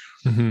 it's,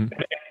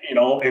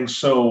 and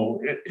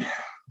so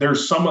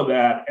there's some of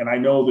that. And I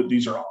know that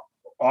these are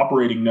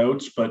operating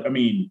notes, but I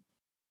mean,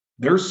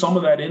 there's some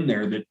of that in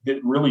there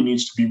that really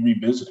needs to be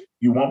revisited.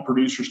 You want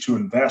producers to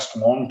invest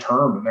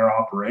long-term in their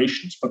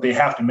operations, but they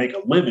have to make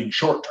a living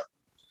short-term.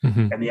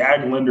 And the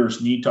ag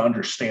lenders need to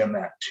understand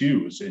that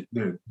too, is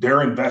that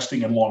they're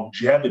investing in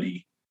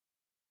longevity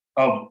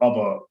of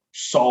a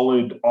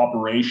solid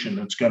operation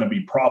that's going to be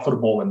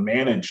profitable and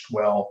managed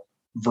well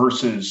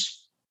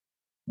versus,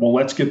 well,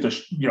 let's get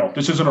this,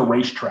 this isn't a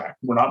racetrack.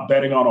 We're not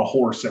betting on a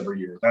horse every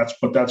year. That's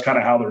kind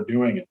of how they're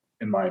doing it,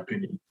 in my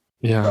opinion.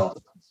 Yeah, so.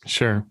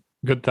 Sure.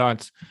 Good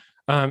thoughts.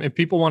 If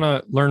people want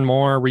to learn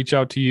more, reach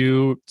out to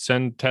you,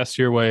 send tests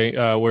your way,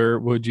 where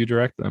would you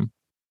direct them?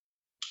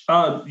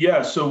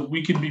 So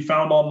we can be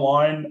found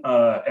online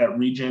at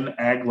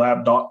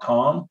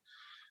regenaglab.com.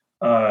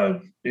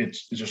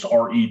 It's just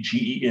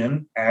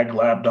REGEN,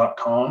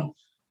 aglab.com.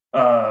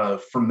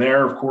 From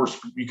there, of course,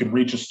 you can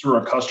reach us through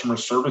our customer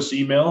service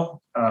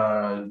email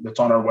that's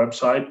on our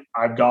website.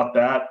 I've got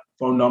that.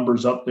 Phone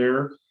number's up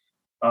there.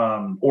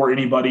 Or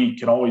anybody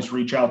can always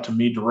reach out to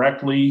me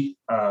directly.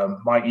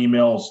 My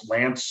email is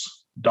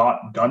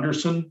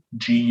lance.gunderson,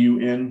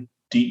 GUNDERSON,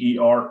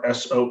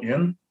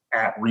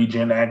 at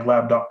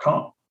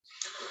regenaglab.com.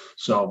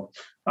 So,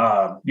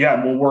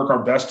 we'll work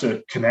our best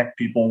to connect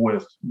people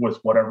with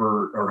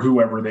whatever or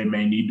whoever they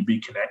may need to be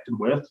connected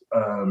with,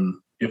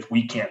 if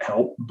we can't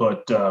help.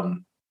 But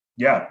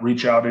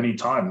reach out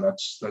anytime.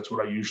 That's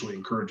what I usually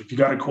encourage. If you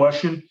got a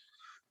question,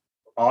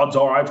 odds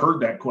are I've heard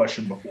that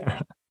question before.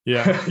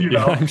 Yeah,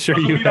 I'm sure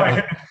you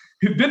have.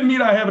 It didn't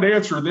mean I have an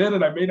answer then,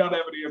 and I may not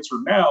have an answer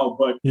now,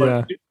 but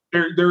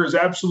there is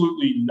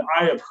absolutely,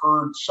 I have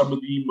heard some of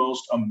the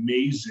most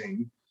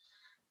amazing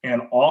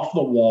and off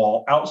the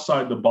wall,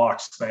 outside the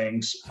box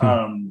things.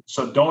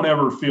 So don't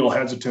ever feel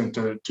hesitant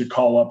to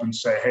call up and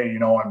say, hey,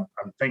 I'm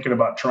thinking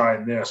about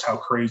trying this. How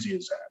crazy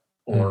is that?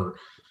 Or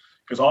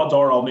because odds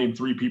are I'll name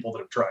 3 people that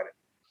have tried it.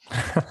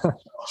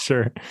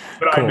 Sure.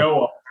 But Cool. I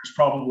know there's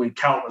probably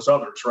countless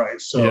others, right?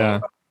 So Yeah.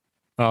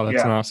 Oh,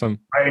 that's awesome.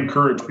 I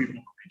encourage people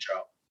to reach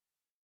out.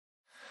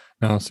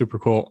 No, super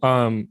cool.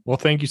 Well,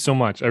 thank you so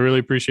much. I really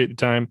appreciate the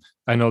time.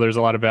 I know there's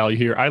a lot of value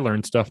here. I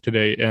learned stuff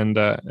today, and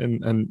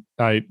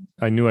I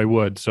knew I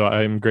would, so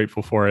I'm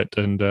grateful for it.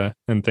 And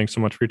thanks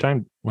so much for your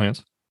time,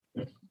 Lance.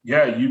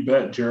 Yeah, you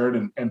bet,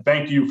 Jared. And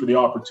thank you for the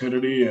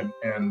opportunity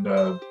and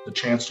the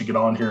chance to get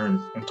on here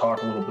and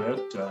talk a little bit.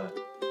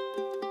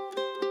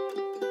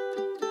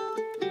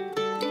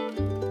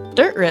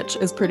 Dirt Rich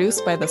is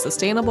produced by the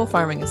Sustainable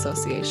Farming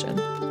Association.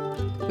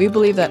 We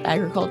believe that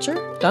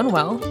agriculture, done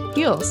well,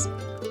 heals.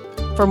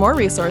 For more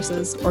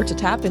resources or to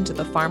tap into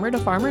the Farmer to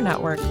Farmer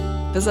Network,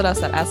 visit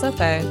us at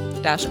sfa-mn.org.